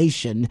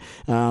resignation.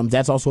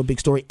 That's also a big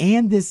story.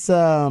 And this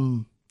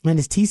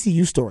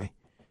TCU story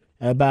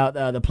about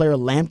the player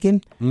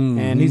Lampkin,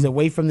 and he's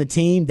away from the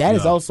team. That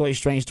is also a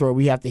strange story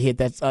we have to hit.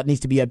 That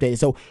needs to be updated.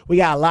 So we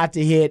got a lot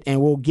to hit,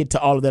 and we'll get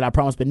to all of that, I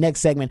promise. But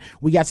next segment,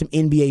 we got some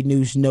NBA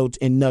news, notes,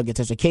 and nuggets.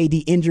 There's a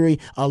KD injury,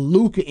 a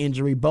Luka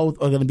injury. Both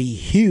are going to be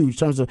huge in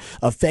terms of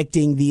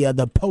affecting the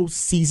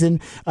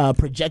postseason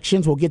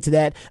projections. We'll get to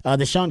that.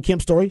 The Sean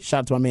Kemp story, shout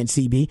out to my man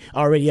CB,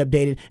 already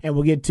updated. And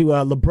we'll get to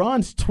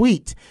LeBron's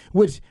tweet,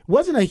 which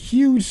wasn't a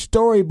huge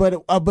story,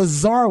 but a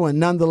bizarre one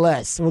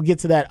nonetheless. We'll get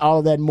to that, all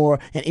of that more,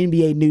 and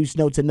NBA news,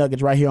 notes, and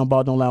nuggets right here on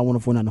Ball Don't Lie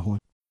 104.9 The Horn.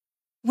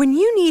 When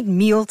you need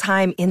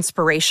mealtime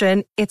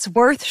inspiration, it's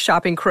worth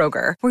shopping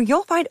Kroger, where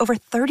you'll find over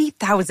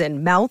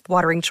 30,000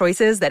 mouth-watering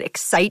choices that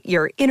excite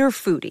your inner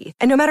foodie.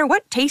 And no matter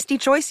what tasty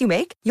choice you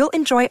make, you'll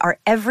enjoy our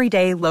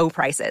everyday low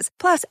prices,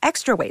 plus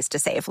extra ways to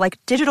save, like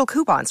digital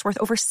coupons worth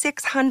over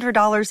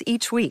 $600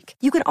 each week.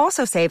 You can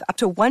also save up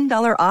to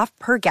 $1 off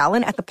per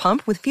gallon at the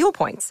pump with fuel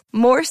points.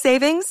 More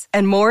savings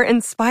and more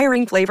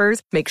inspiring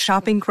flavors make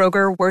shopping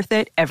Kroger worth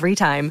it every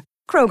time.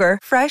 Kroger,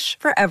 fresh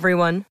for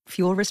everyone.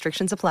 Fuel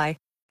restrictions apply.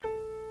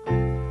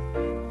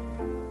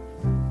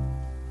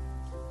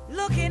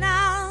 Looking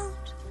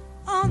out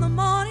on the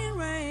morning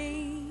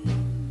rain,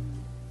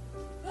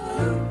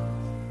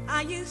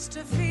 I used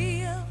to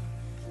feel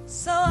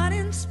so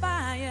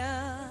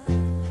uninspired.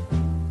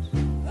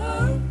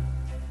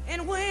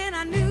 And when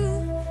I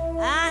knew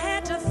I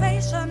had to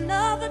face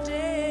another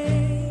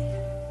day,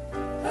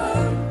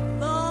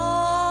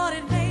 Lord,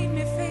 it made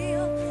me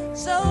feel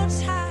so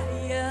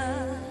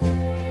tired.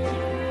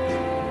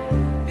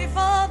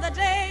 Before the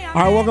day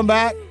All right, welcome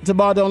back to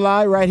Ball Don't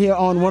Lie right here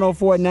on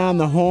 104.9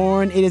 The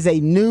Horn. It is a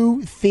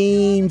new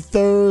theme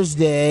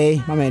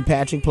Thursday. My man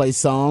Patrick plays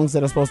songs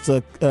that are supposed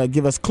to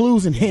give us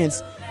clues and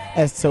hints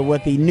as to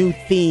what the new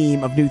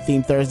theme of New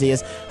Theme Thursday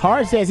is.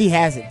 Harge says he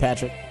has it,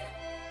 Patrick.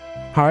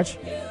 Harge?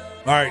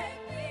 All right.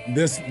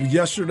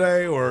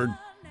 Yesterday,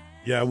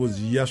 it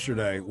was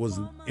yesterday, was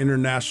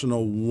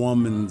International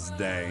Women's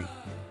Day.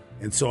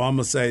 And so I'm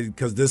going to say,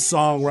 because this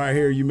song right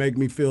here, You Make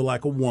Me Feel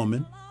Like a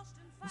Woman.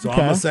 So I'm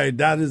going to say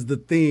that is the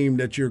theme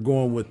that you're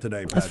going with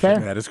today, Patrick. That's fair.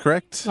 That is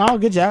correct. Oh,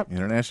 good job.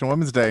 International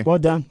Women's Day. Well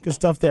done. Good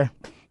stuff there.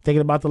 Thinking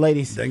about the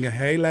ladies.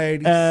 Hey,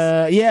 ladies.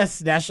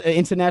 Yes,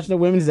 International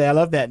Women's Day. I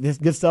love that. There's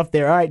good stuff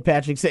there. All right,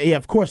 Patrick. So, yeah,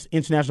 of course,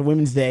 International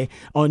Women's Day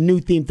on New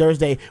Theme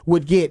Thursday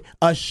would get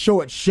a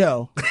short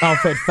show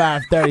off at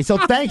 5:30. So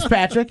thanks,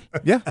 Patrick.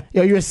 Yeah.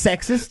 You're a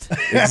sexist.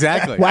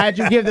 Exactly. Why'd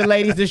you give the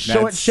ladies a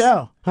short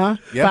show? Huh?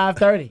 Yep.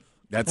 5:30.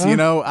 That's, I Come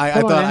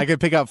thought on, I could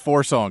pick out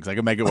 4 songs. I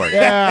could make it work.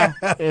 Yeah.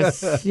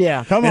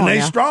 Come on. And they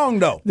now. strong,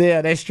 though.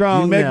 Yeah, they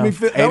strong. You make now. me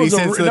feel 80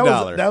 cents to the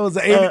dollar. That was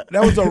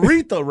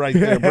Aretha right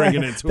there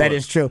bringing it to That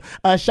us. is true.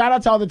 Shout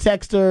out to all the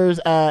texters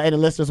and the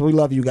listeners. We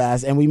love you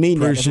guys, and we mean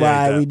that. That's Appreciate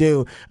why that. we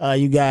do.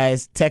 You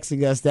guys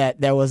texting us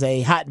that there was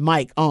a hot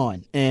mic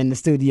on in the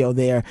studio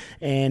there,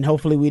 and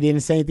hopefully we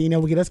didn't say anything that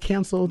would get us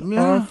canceled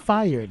or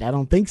fired. I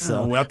don't think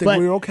so. Well, I think But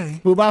we're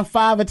okay. We're about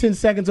 5 or 10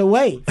 seconds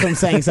away from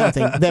saying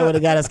something that would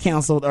have got us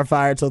canceled or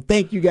fired. So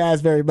thank you guys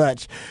very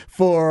much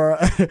for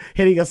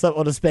hitting us up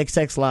on the Spec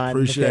Sex line.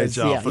 Appreciate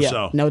y'all, for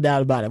sure. No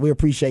doubt about it. We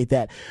appreciate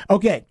that.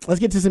 Okay, let's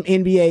get to some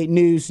NBA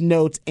news,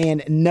 notes,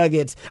 and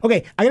nuggets.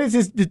 Okay, I got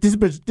this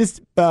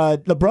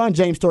LeBron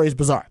James story is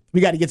bizarre. We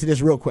got to get to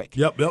this real quick.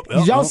 Yep.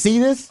 Did y'all see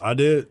this? I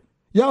did.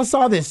 Y'all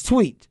saw this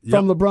tweet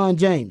from LeBron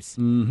James.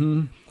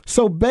 Mm-hmm.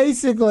 So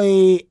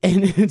basically,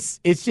 and it's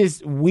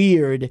just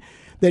weird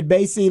that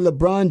basically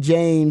LeBron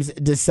James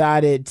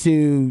decided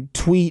to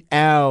tweet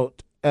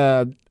out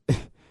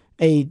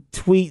a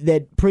tweet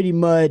that pretty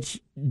much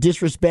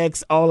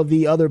disrespects all of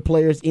the other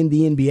players in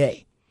the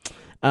NBA.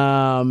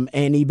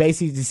 And he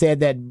basically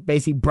said that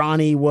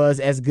Bronny was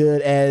as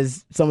good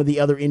as some of the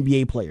other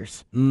NBA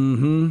players.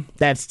 Mm-hmm.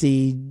 That's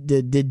the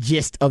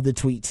gist of the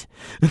tweet.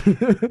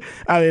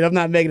 I mean, I'm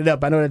not making it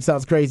up. I know that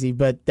sounds crazy,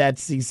 but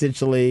that's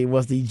essentially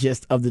was the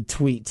gist of the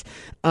tweet.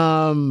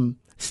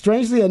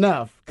 Strangely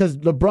enough, because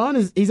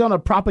he's on a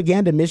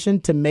propaganda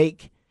mission to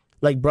make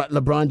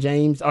Bronny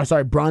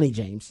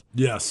James.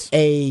 Yes.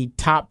 A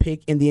top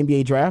pick in the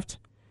NBA draft.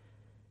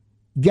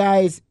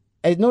 Guys,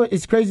 I know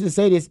it's crazy to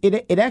say this.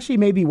 It actually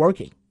may be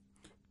working.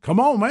 Come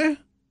on, man.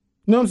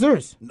 No, I'm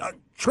serious.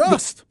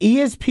 Trust.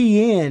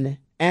 ESPN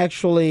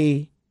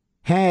actually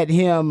had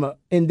him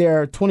in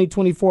their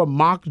 2024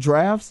 mock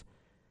drafts.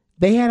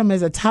 They had him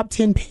as a top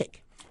 10 pick.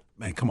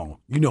 Man, come on.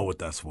 You know what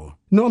that's for.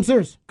 No, I'm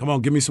serious. Come on,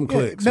 give me some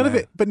clicks. None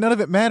man.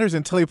 of it matters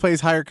until he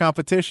plays higher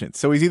competition.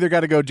 So he's either got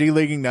to go G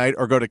League Ignite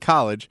or go to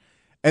college.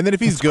 And then if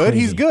he's good,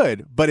 he's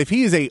good. But if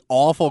he is a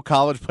awful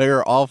college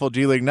player, awful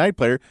G League Ignite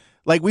player,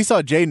 like we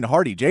saw Jaden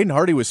Hardy. Jaden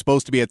Hardy was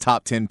supposed to be a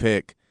top 10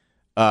 pick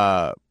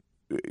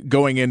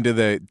going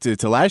into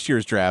to last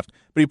year's draft,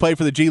 but he played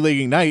for the G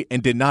League Ignite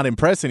and did not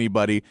impress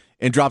anybody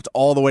and dropped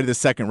all the way to the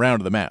second round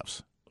of the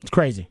Mavs. It's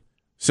crazy.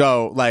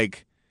 So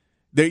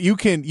you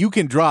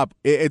can drop.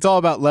 It's all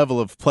about level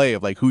of play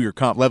of who your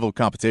level of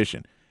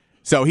competition.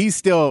 So he's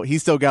still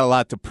got a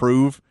lot to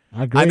prove.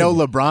 I know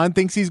LeBron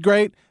thinks he's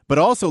great, but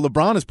also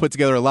LeBron has put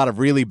together a lot of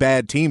really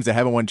bad teams that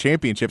haven't won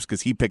championships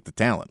because he picked the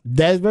talent.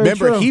 That's very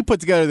true. Remember, he put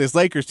together this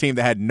Lakers team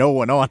that had no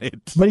one on it.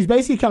 But he's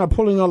basically kind of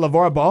pulling on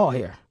LeVar Ball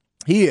here.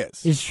 He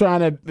is. He's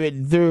trying to,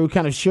 through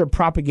kind of sheer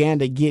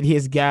propaganda, get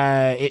his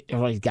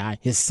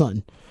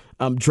son,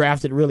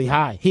 drafted really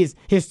high. His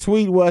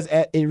tweet was,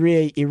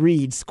 it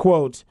reads,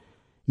 quote,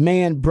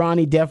 "Man,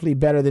 Bronny definitely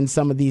better than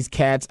some of these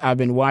cats I've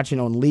been watching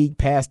on League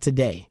Pass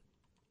today."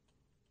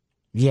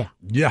 Yeah.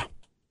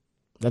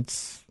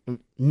 That's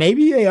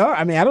maybe they are.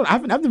 I mean,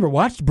 I've never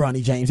watched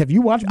Bronny James. Have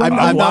you watched Bronny?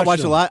 I've not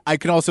watched a lot. I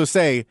can also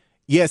say,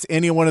 yes,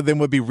 any one of them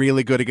would be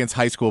really good against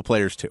high school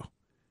players too.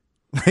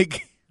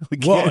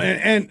 Well,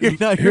 and you're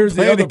here's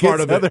the playing other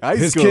part of against it. other high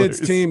His schoolers. kid's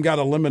team got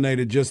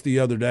eliminated just the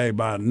other day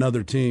by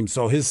another team,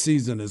 so his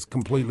season is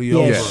completely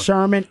over.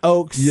 Sherman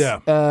Oaks,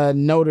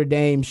 Notre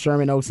Dame,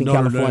 Sherman Oaks in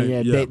Notre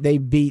California. Dame, yeah. They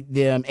beat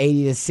them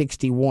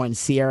 80-61.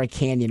 Sierra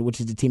Canyon, which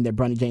is the team that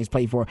Bronny James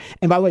played for.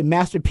 And by the way,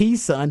 Master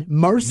P's son,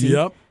 Mercy.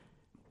 Yep.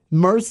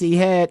 Mercy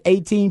had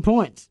 18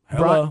 points.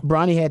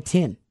 Bronny had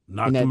 10.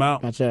 Knocked him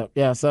out. Matchup.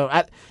 Yeah, so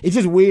it's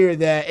just weird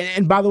that.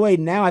 And by the way,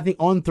 now I think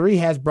On3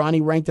 has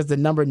Bronny ranked as the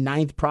number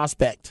 9th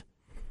prospect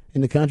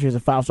in the country as a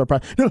 5-star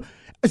prospect. No,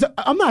 so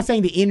I'm not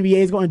saying the NBA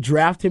is going to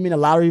draft him in the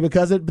lottery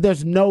because of it, but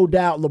there's no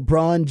doubt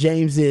LeBron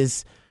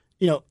James's,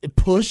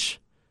 push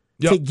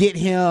to get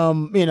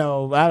him,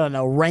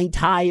 ranked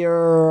higher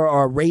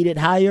or rated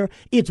higher.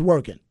 It's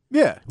working.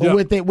 Yeah.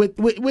 With I'm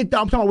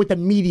talking about with the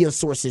media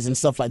sources and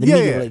stuff like that.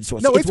 Media related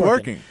sources. No, it's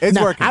working. It's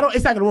working.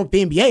 It's not going to work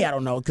with the NBA. I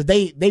don't know because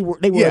they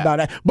worry about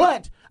that.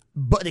 But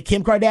the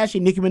Kim Kardashian,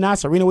 Nicki Minaj,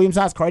 Serena Williams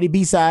size, Cardi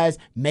B size,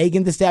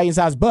 Megan Thee Stallion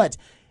size. But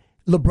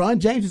LeBron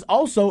James is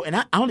also,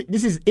 and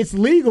it's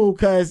legal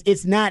because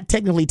it's not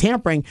technically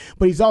tampering.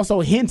 But he's also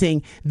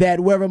hinting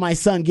that wherever my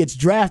son gets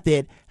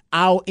drafted,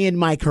 I'll end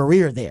my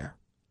career there.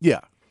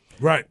 Yeah.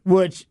 Right.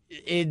 Which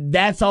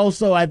that's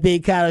also, I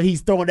think, kind of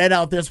he's throwing that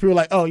out there. So people are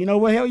like, oh, you know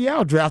what? Hell yeah,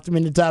 I'll draft him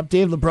in the top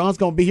 10. LeBron's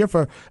going to be here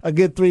for a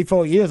good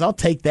 3-4 years. I'll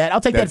take that. I'll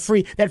take that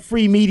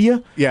free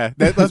media. Yeah,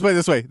 let's put it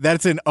this way.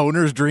 That's an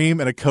owner's dream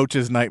and a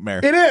coach's nightmare.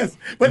 It is.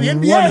 But the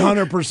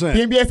NBA, 100%. The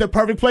NBA is the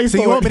perfect place for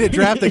it. So you want me to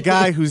draft a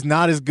guy who's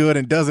not as good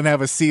and doesn't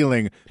have a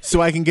ceiling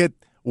so I can get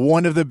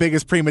one of the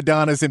biggest prima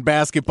donnas in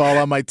basketball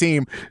on my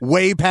team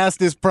way past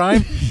his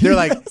prime? They're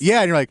like, yeah,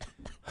 and you're like,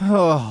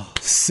 oh,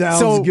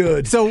 sounds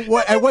good. So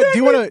what do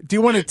you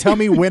want to tell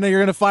me when you're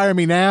going to fire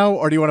me now,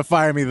 or do you want to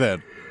fire me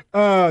then?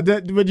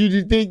 But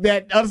you think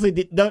that honestly,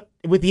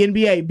 with the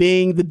NBA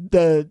being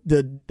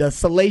the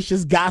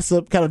salacious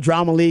gossip kind of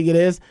drama league it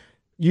is,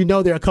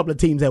 there are a couple of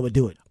teams that would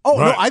do it. Oh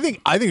no, I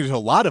think there's a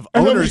lot of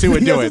owners who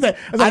would do it.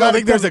 I don't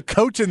think there's a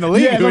coach in the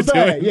league who would do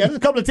it. Yeah, there's a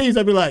couple of teams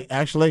that'd be like,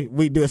 actually,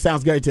 we do it.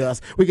 Sounds great to us.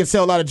 We can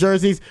sell a lot of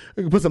jerseys.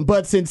 We can put some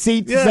butts in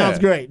seats. Yeah. Sounds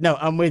great. No,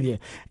 I'm with you.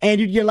 And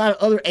you get a lot of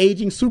other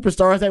aging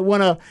superstars that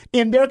want to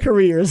end their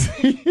careers,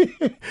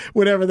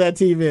 whatever that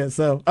team is.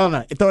 So I don't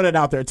know. Throw that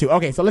out there too.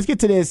 Okay, so let's get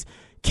to this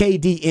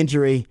KD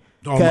injury.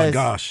 Oh my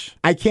gosh!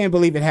 I can't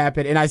believe it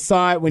happened, and I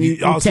saw it when you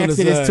texted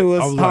this to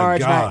us hard.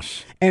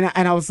 Gosh. And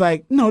I was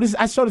like, no,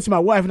 I showed it to my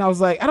wife, and I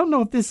was like, I don't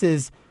know if this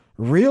is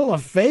real or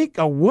fake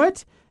or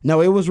what.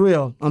 No, it was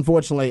real.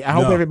 Unfortunately, I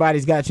hope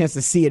everybody's got a chance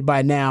to see it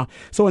by now.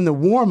 So in the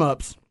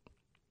warm-ups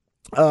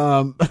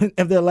of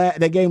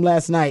their game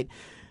last night,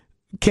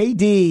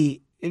 KD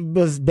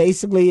was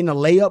basically in a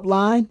layup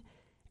line,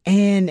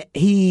 and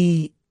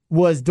he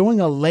was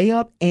doing a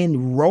layup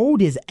and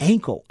rolled his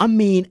ankle. I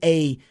mean,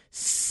 a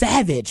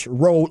savage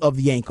roll of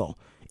the ankle.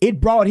 It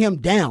brought him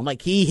down.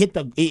 Like he hit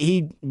the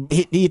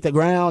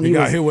ground. He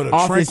got hit with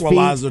a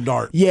tranquilizer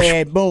dart.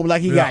 Yeah, boom,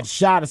 like he got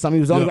shot or something.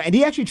 He was on the ground. And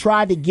he actually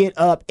tried to get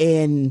up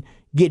and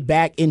get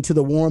back into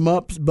the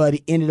warm-ups, but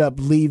he ended up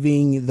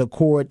leaving the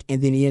court,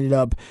 and then he ended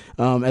up,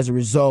 as a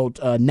result,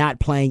 not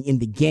playing in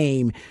the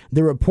game.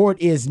 The report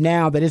is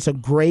now that it's a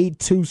grade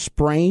 2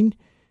 sprain.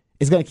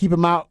 It's going to keep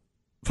him out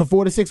for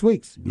 4 to 6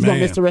 weeks. He's going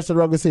to miss the rest of the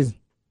regular season.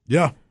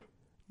 Yeah.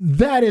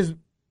 That is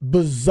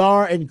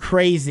bizarre and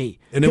crazy.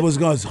 And it was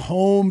his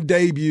home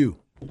debut.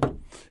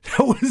 That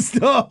was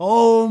the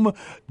home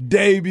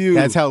debut.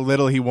 That's how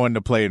little he wanted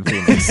to play in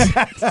Phoenix.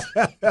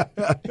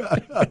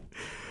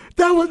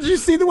 Did you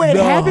see the way it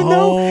happened,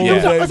 though?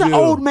 It's an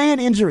old man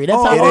injury.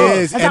 That's how it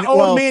is. That's how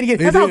old man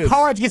gets. That's how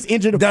Cards gets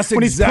injured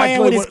when he's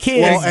playing with his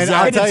kids in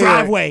the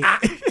driveway.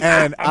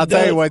 And I'll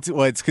tell you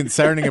what's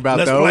concerning about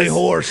Let's those play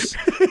horse.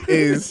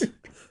 is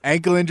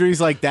ankle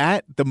injuries like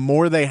that, the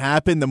more they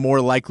happen, the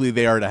more likely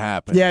they are to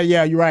happen. Yeah,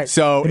 you're right.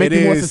 So it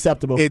is more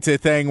susceptible. It's a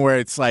thing where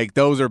it's like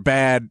those are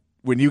bad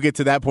when you get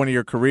to that point of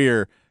your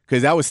career,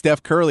 because that was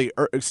Steph Curry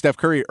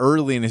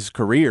early in his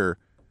career.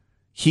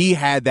 He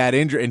had that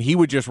injury, and he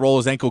would just roll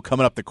his ankle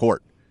coming up the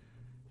court.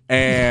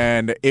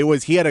 And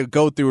he had to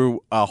go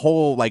through a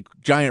whole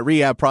giant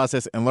rehab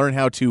process and learn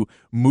how to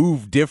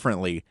move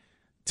differently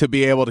to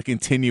be able to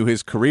continue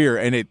his career,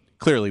 and it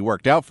clearly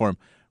worked out for him.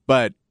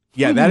 But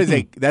yeah,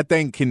 that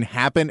thing can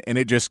happen, and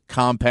it just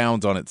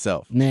compounds on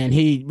itself. Man,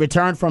 he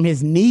returned from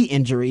his knee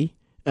injury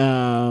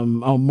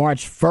on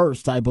March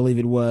 1st, I believe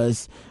it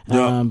was.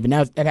 But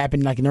now that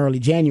happened in early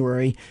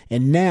January,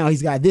 and now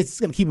he's got this. It's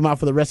going to keep him out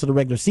for the rest of the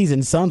regular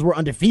season. Suns were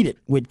undefeated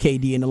with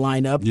KD in the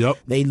lineup. Yep.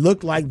 They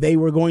looked like they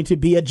were going to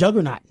be a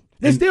juggernaut.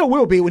 They still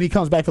will be when he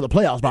comes back for the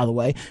playoffs, by the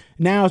way.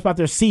 Now it's about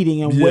their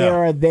seeding and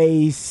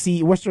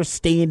what's their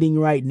standing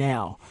right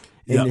now.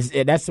 And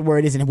that's where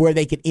it is, and where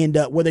they could end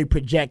up, where they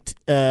project.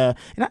 And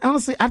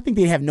honestly, I think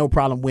they'd have no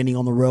problem winning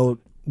on the road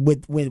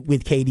with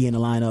KD in the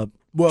lineup.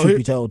 Truth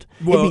be told,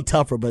 it'd be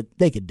tougher, but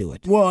they could do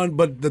it. Well,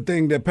 but the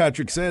thing that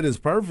Patrick said is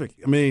perfect.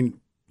 I mean,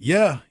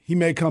 yeah, he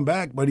may come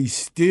back, but he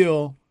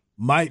still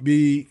might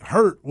be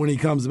hurt when he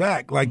comes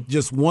back. Like,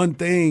 just one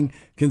thing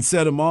can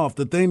set him off.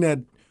 The thing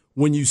that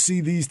when you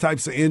see these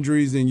types of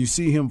injuries and you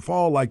see him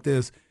fall like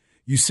this,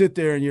 you sit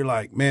there and you're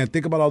like, man,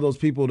 think about all those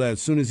people that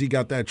as soon as he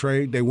got that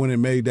trade, they went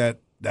and made that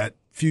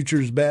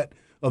futures bet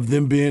of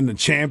them being the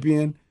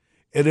champion.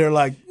 And they're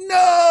like,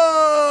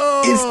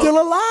 no! It's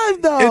still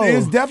alive, though. It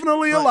is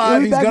definitely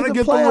alive. He's going to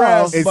get the playoffs.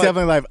 rest. It's but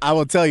definitely alive. I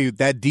will tell you,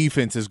 that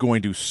defense is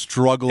going to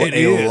struggle it a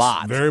is,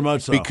 lot. very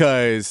much so.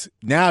 Because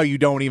now you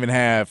don't even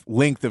have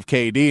length of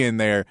KD in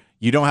there.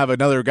 You don't have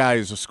another guy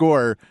who's a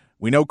scorer.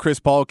 We know Chris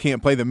Paul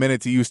can't play the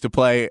minutes he used to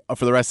play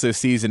for the rest of the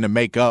season to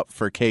make up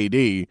for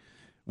KD.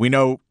 We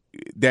know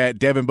that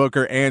Devin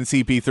Booker and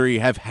CP3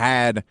 have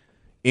had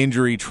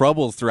injury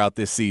troubles throughout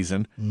this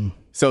season.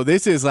 So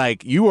this is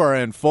like you are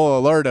in full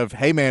alert of,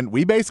 hey, man,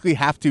 we basically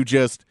have to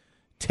just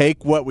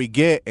take what we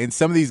get. In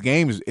some of these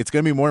games, it's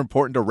going to be more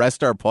important to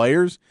rest our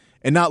players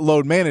and not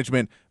load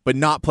management, but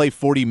not play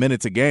 40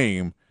 minutes a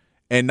game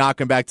and knock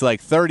them back to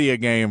like 30 a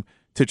game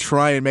to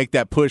try and make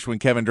that push when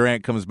Kevin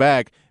Durant comes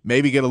back,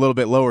 maybe get a little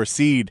bit lower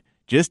seed.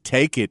 Just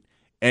take it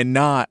and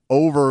not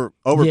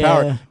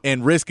overpower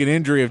and risk an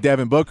injury of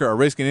Devin Booker or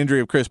risk an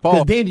injury of Chris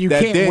Paul. Then you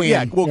can't win.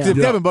 Yeah, well, if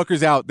Devin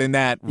Booker's out, then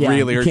that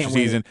really hurts your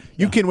season.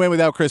 You can win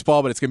without Chris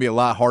Paul, but it's going to be a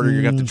lot harder.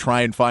 You're going to have to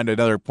try and find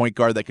another point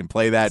guard that can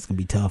play that. It's going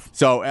to be tough.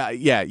 So,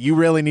 you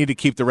really need to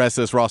keep the rest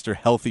of this roster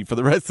healthy for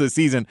the rest of the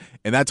season,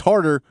 and that's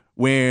harder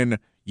when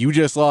you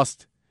just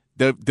lost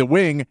the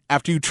wing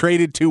after you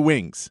traded 2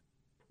 wings.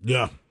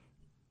 Yeah.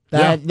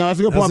 No, that's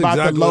a good point about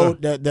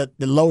exactly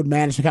the load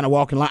management kind of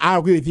walking line. I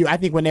agree with you. I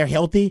think when they're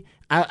healthy,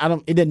 I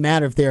don't. It doesn't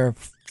matter if they're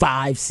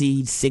 5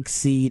 seed, 6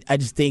 seed. I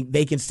just think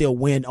they can still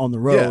win on the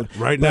road.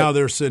 Yeah. Right now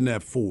they're sitting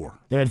at 4.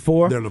 They're at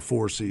 4. They're the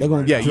 4 seed. They're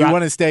gonna right Yeah, you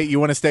want to stay. You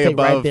want to stay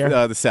above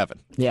right the 7.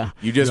 Yeah.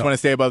 You just want to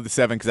stay above the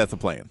 7 because that's the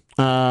plan.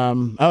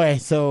 Okay,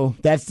 so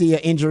that's the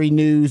injury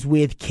news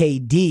with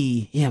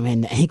KD. Yeah,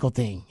 man, the ankle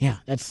thing. Yeah,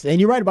 and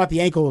you're right about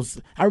the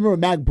ankles. I remember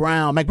Mac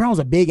Brown. Mac Brown was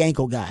a big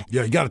ankle guy.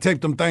 Yeah, you got to take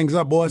them things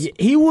up, boys.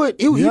 He would.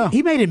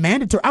 He made it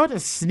mandatory. I would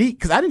just sneak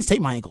because I didn't take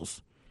my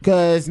ankles.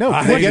 Because I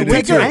once you hated it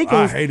take your too. ankles,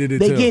 I hated it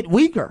they too. get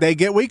weaker. They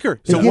get weaker.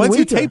 They So get once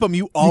you weaker. tape them,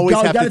 you always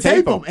have to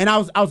tape them. And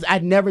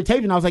I'd never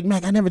taped them. I was like,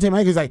 man, I never taped my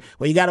ankles. He's like,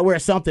 well, you got to wear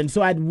something.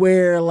 So I'd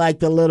wear like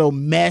the little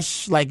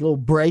mesh, like little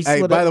brace.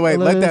 Hey, by the way,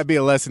 let that be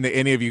a lesson to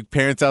any of you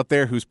parents out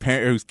there whose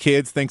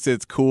kids thinks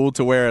it's cool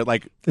to wear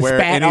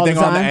anything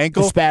on the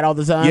ankle. Spat all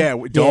the time. Yeah,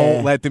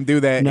 don't let them do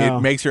that. No. It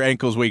makes your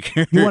ankles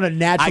weaker. You want to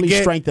naturally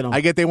strengthen them.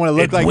 I get they want to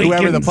look like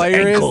whoever the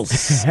player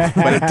is,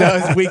 but it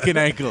does weaken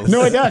ankles.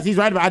 No, it does. He's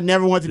right about. I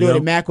never wanted to do it.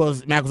 And Mac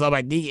was all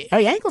like, "Are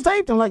your ankles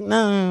taped?" I'm like,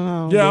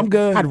 "No." Yeah, I'm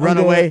good. I'd run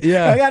away.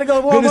 Yeah, I gotta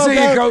go. Good to see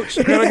you, coach.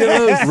 Gotta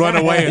get loose. Run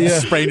away and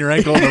sprain your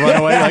ankle on the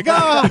runaway. Like,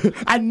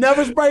 I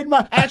never sprained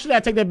my. Actually, I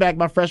take that back.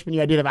 My freshman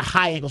year, I did have a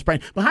high ankle sprain.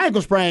 But high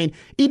ankle sprain,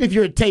 even if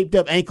you're taped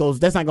up ankles,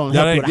 that's not going to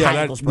help you with a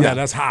high ankle sprain. Yeah,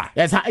 that's high.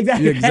 That's high.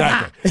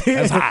 Exactly.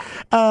 That's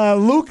high.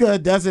 Luka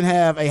doesn't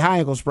have a high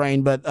ankle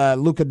sprain, but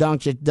Luka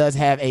Doncic does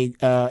have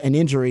an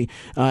injury,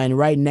 and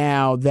right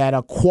now that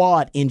a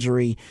quad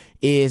injury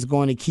is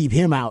going to keep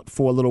him out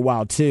for a little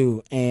while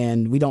too,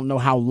 and we don't know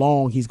how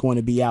long he's going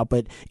to be out,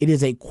 but it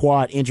is a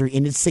quad injury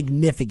and it's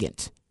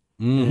significant.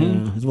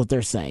 Is what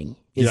they're saying.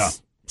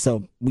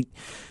 So we.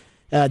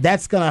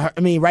 That's gonna hurt. I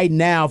mean, right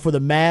now for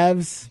the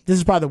Mavs, this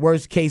is probably the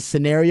worst case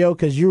scenario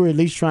because you're at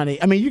least trying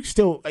to. I mean,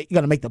 you're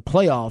gonna make the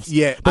playoffs.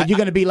 Yeah, but you're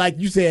gonna be like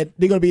you said.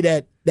 They're gonna be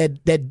that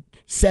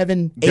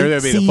 7, 8 they're going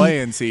to be seed. the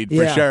play-in seed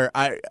for sure.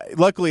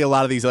 Luckily, a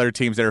lot of these other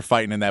teams that are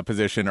fighting in that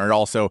position are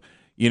also,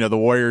 the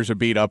Warriors are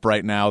beat up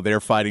right now.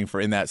 They're fighting for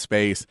in that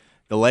space.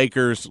 The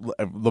Lakers,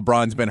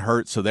 LeBron's been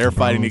hurt, so they're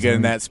fighting to get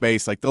in that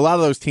space. Like a lot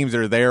of those teams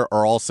that are there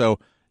are also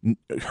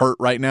hurt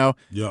right now.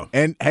 Yeah.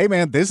 And hey,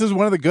 man, this is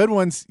one of the good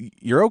ones.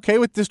 You're okay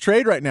with this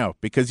trade right now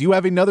because you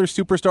have another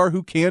superstar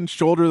who can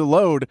shoulder the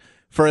load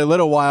for a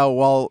little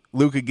while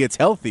Luka gets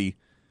healthy.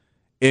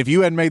 If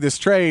you hadn't made this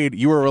trade,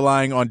 you were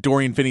relying on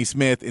Dorian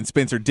Finney-Smith and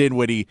Spencer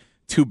Dinwiddie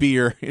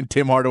and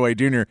Tim Hardaway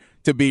Jr.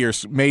 to be your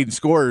main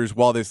scorers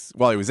while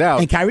he was out.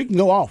 And Kyrie can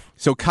go off.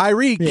 So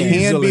Kyrie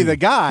can be the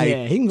guy.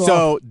 Yeah, he can go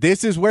so off.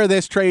 this is where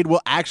this trade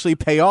will actually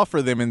pay off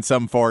for them in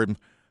some form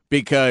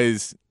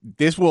because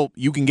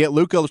you can get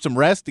Luka some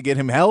rest to get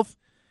him health.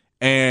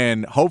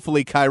 And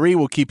hopefully Kyrie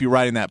will keep you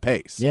right in that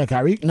pace. Yeah,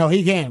 Kyrie. No,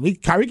 he can.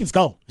 Kyrie can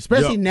score.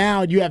 Especially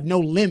now you have no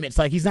limits.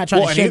 Like he's not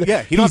trying to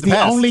show he's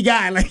the only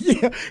guy. Like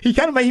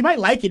he might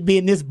like it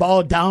being this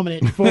ball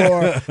dominant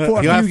for a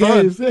few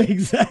games.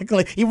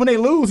 Exactly. Even when they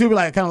lose, he'll be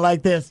like kind of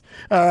like this.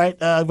 All right,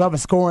 we have a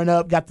scoring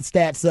up, got the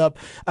stats up.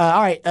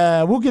 All right,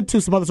 we'll get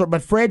to some other stuff.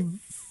 But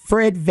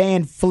Fred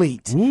Van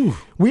Fleet. Ooh.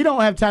 We don't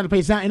have time to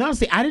play sound. And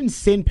honestly, I didn't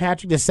send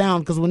Patrick the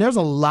sound because when there's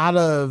a lot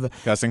of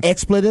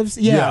expletives,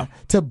 to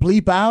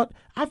bleep out,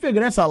 I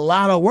figure that's a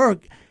lot of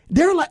work.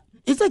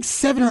 It's like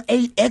 7 or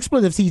 8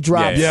 expletives he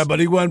drops. Yeah, but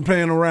he wasn't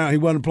playing around. He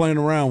wasn't playing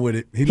around with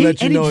it. He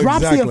let you know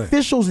exactly. And he drops the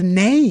official's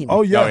name.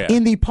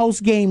 In the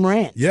post-game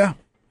rant. Yeah.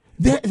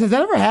 Has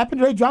that ever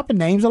happened? Are they dropping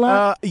names a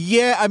lot?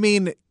 Yeah, I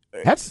mean,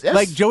 That's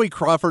like Joey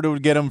Crawford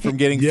would get him from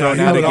getting Yeah, thrown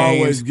he out of would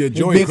always games. get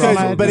Joey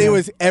Crawford. But it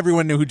was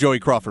everyone knew who Joey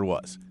Crawford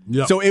was.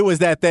 Yep. So it was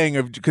that thing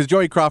of because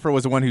Joey Crawford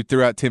was the one who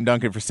threw out Tim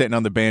Duncan for sitting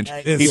on the bench.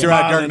 And He threw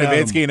out Dirk smiling at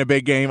Nowitzki him. in a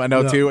big game, I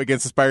know too,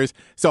 against the Spurs.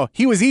 So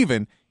he was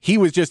even. He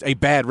was just a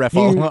bad ref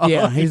all along.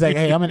 Yeah, he's like,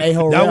 hey, I'm an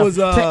a-hole That ref was,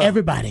 to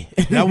everybody.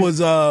 That was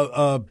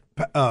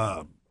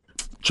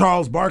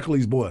Charles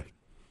Barkley's boy.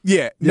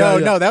 Yeah. Yeah.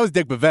 No, that was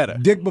Dick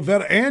Bavetta. Dick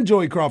Bavetta and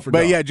Joey Crawford. But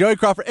though. yeah, Joey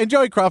Crawford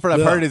I've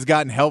Yeah. heard has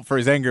gotten help for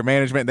his anger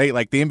management. They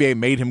like the NBA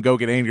made him go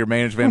get anger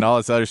management and all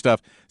this other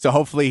stuff. So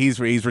hopefully he's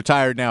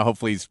retired now.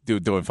 Hopefully he's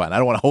doing fine. I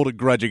don't want to hold a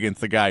grudge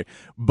against the guy,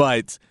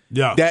 but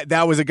Yeah.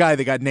 that was a guy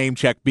that got name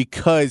checked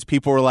because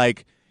people were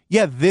like,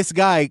 yeah, this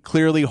guy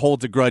clearly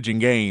holds a grudge in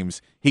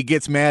games. He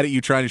gets mad at you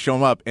trying to show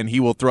him up, and he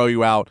will throw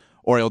you out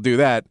or he'll do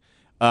that.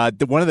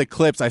 One of the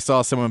clips I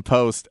saw someone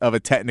post of a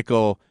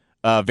technical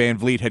Van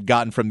Vliet had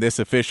gotten from this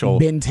official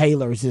Ben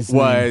Taylor's his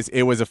was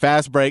it was a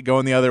fast break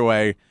going the other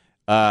way.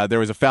 There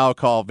was a foul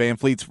call. Van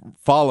Vliet's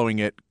following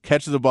it,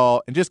 catches the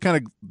ball, and just kind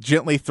of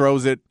gently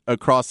throws it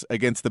across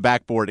against the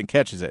backboard and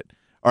catches it.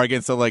 Or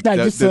against the Yeah, He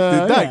just, just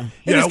it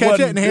catch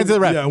it and hands it to the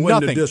ref. yeah, it wasn't the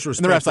Nothing. And the ref's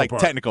disrespectful like,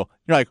 part. technical.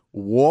 You're like,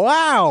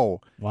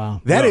 wow.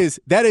 Wow. That is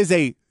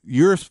a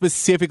you're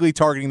specifically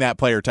targeting that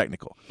player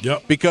technical.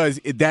 Yep. Because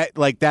that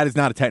is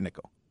not a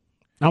technical.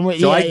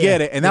 So I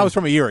get it. And that was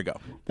from a year ago.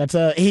 That's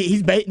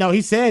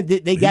he said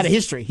that they got a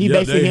history. He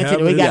basically they hinted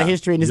have we it. got a Yeah.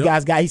 history, and this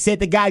guy's got. He said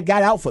the guy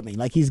got out for me,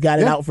 like he's got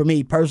it out for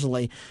me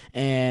personally.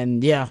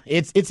 And yeah,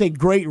 it's a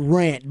great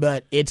rant,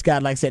 but it's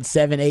got like I said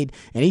 7, 8,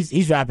 and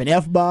he's dropping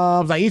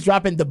F-bombs, like he's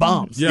dropping the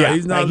bombs. Yeah,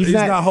 he's not- Like, he's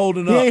not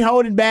holding He up. ain't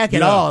holding back at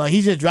Yeah. all. Like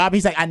he's just dropping.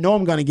 He's like, I know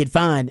I'm gonna get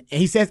fined.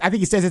 And I think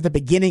he says at the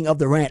beginning of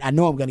the rant, I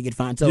know I'm gonna get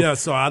fined. So Yeah,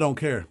 so I don't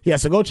care. yeah,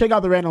 so go check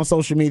out the rant on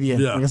social media.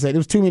 Yeah. Like I said, there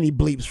was too many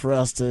bleeps for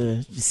us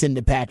to send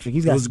to Patrick.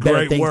 He's It got was better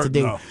great things work, to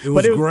do. though. It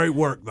But was great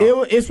work,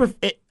 though.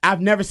 I've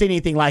never seen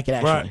anything like it,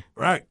 actually.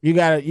 Right. You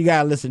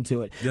gotta listen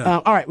to it. Yeah.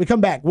 All right, we come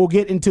back. We'll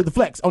get into the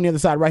flex on the other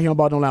side right here on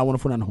Ball Don't Lie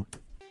 104.9 The Horn.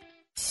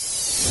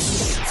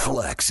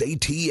 Flex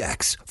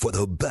ATX for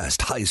the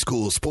best high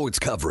school sports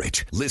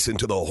coverage. Listen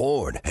to the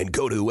Horn and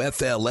go to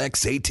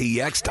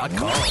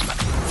FLXATX.com.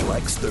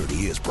 Flex 30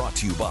 is brought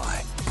to you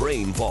by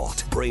Brain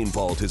Vault. Brain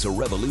Vault is a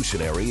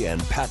revolutionary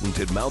and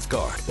patented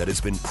mouthguard that has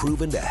been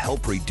proven to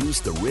help reduce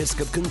the risk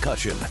of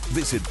concussion.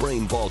 Visit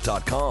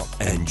BrainVault.com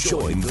and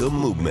join the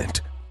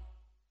movement.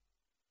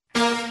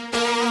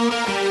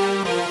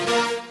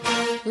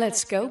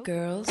 Let's go,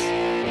 girls.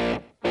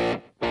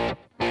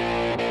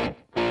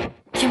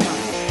 Come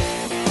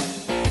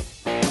on.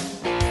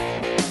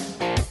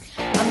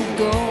 I'm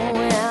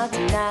going out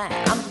tonight.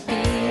 I'm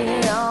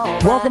feeling all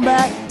right. Welcome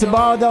back to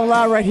Ball Don't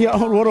Lie right here on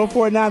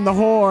 104.9 The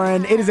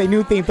Horn. It is a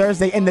new theme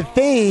Thursday, and the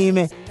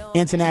theme,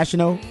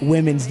 International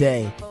Women's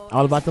Day.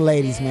 All about the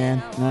ladies, man.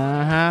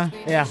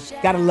 Yeah,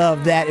 gotta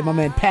love that. And my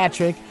man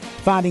Patrick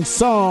finding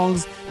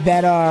songs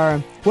that are,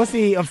 what's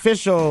the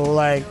official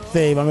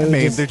theme? I mean,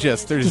 They're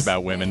just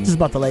about women. Just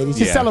about the ladies.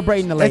 Just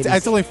celebrating the ladies.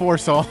 It's only 4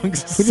 songs.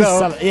 We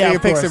just you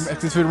of pick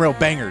course. some real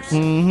bangers.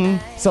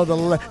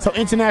 So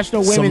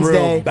International Some Women's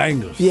real Day.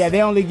 bangers. Yeah,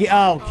 they only get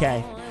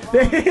okay.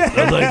 Okay,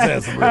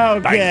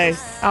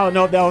 I don't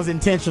know if that was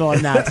intentional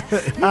or not,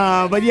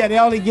 but yeah, they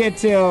only get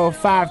till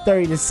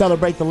 5:30 to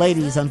celebrate the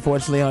ladies.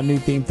 Unfortunately, on New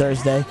Theme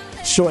Thursday,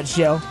 short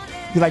show,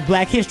 like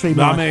Black History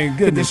Month. I mean, Get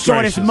the goodness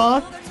shortest gracious.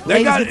 month. They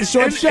Ladies got get the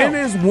short show. and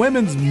it's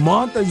Women's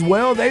Month as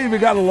well. They even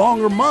got a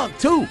longer month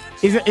too.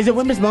 Is it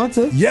Women's Month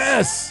too?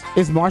 Yes,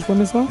 Is March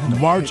Women's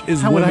Month? March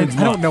is I Women's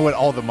don't Month. know what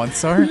all the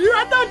months are.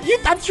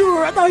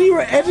 I thought you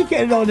were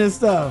educated on this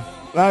stuff.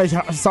 Sorry,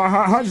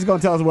 Hart is gonna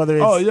tell us whether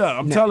it's. Oh, yeah,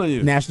 I'm telling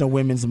you. National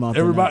Women's Month.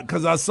 or Everybody, not.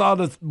 because I saw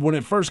this when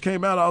it first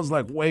came out, I was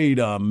like, wait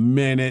a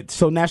minute.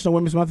 So National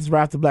Women's Month is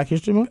right after Black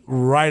History Month.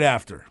 Right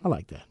after, I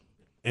like that.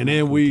 and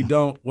then we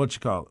don't what you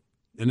call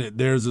it, and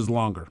theirs is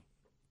longer.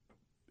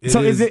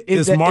 So is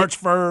It's that- March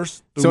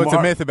 1st. So it's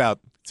a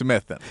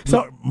myth then.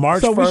 So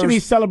March So we should be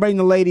 1st, celebrating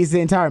the ladies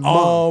the entire month.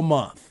 all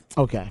month.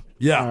 Okay.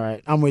 Yeah. All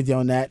right. I'm with you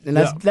on that. And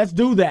let's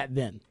do that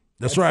then.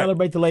 That's Let's right.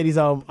 Celebrate the ladies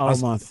all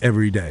month.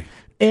 Every day.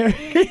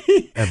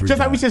 Just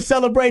like we should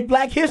celebrate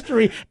Black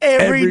History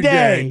every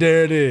day.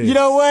 There it is. You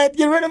know what?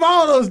 Get rid of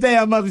all those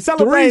damn months.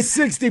 Celebrate.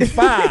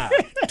 365,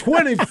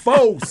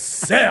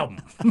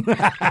 24/7.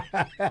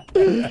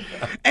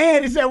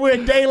 And he said we're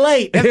a day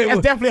late.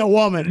 That's definitely a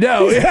woman.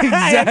 No,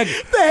 exactly.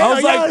 The hell, I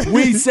was like, y'all-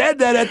 we said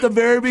that at the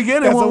very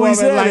beginning That's a when we woman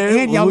said like, it.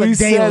 and y'all we a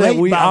day said late,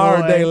 it. We by the are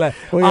a way. day late.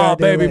 We are Oh, a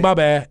day baby, late. my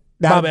bad.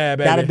 My bad,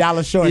 baby. Got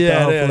 $1 short,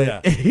 Yeah,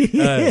 though,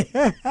 hopefully.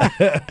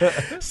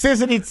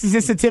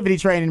 Sensitivity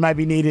training might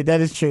be needed. That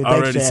is true. Thanks,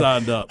 Already Chad.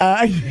 signed up.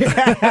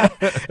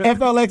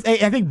 FLX,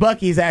 I think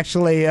Bucky's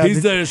actually.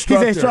 He's the instructor.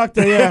 He's the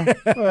instructor, yeah.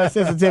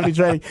 Sensitivity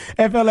training.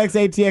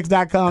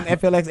 FLXATX.com,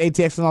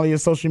 FLXATX on all your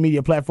social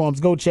media platforms.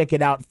 Go check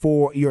it out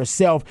for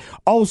yourself.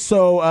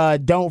 Also,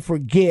 don't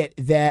forget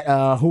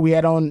that who we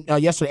had on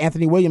yesterday,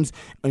 Anthony Williams.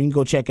 You can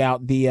go check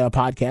out the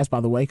podcast, by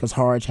the way, because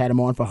Harge had him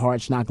on for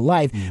Harge Knock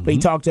Life. But he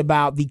talked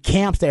about the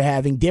camps they're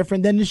having,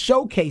 different than the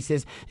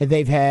showcases that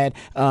they've had.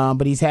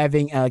 But he's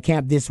having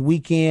camp this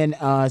weekend.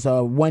 It's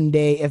a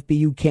one-day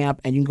FBU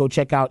camp, and you can go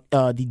check out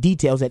the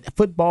details at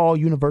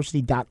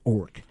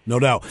footballuniversity.org. No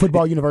doubt.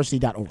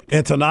 Footballuniversity.org.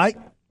 And tonight,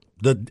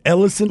 the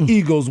Ellison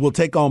Eagles will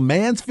take on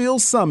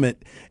Mansfield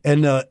Summit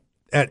and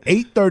at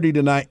 8:30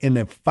 tonight in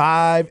the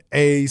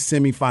 5A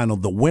semifinal.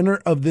 The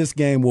winner of this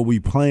game will be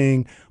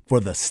playing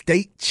for the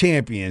state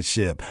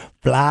championship.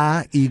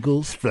 Fly,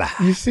 Eagles, fly.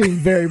 You seem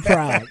very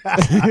proud.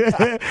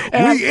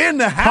 We in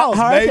the house,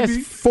 Hard baby.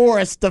 has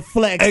Forrest the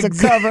flex to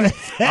cover.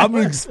 I'm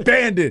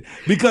expanded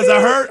because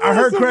I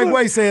heard Craig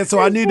Way say it, so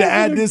I need to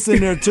add this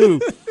in there too.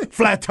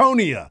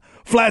 Flatonia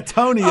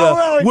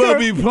will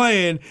be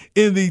playing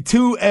in the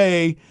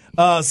 2A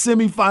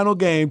semifinal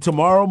game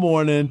tomorrow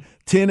morning.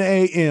 10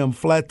 a.m.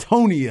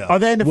 Flatonia. Are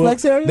they in the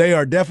flex area? They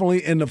are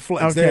definitely in the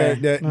flex. Okay.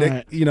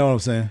 They, you know what I'm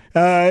saying?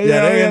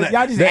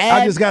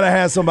 I just got to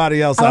have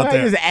somebody else out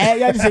there.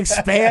 Y'all just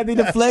expanding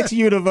the flex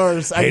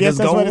universe. I guess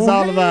that's what it's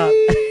all about.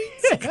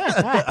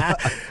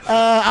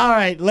 All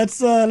right,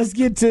 let's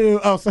get to.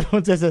 Oh,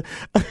 someone says,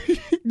 you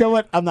know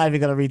what? I'm not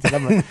even gonna read that.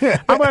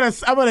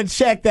 I'm gonna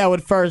check that one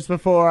first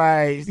before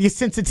your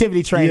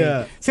sensitivity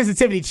training,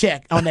 sensitivity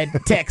check on that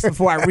text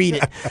before I read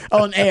it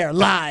on air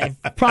live.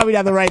 Probably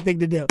not the right thing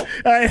to do.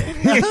 All right.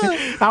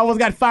 I almost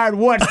got fired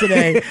once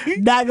today.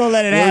 Not gonna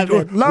let it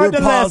happen. Learn the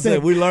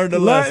lesson. We learned the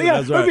lesson. Yeah,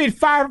 that's right. We're being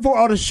fired for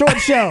on a short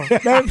show.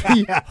 That would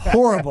be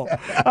horrible.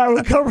 All right,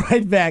 we'll come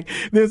right back.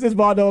 This is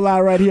Ball Don't Lie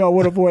right here on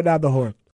 104.9 The Horn.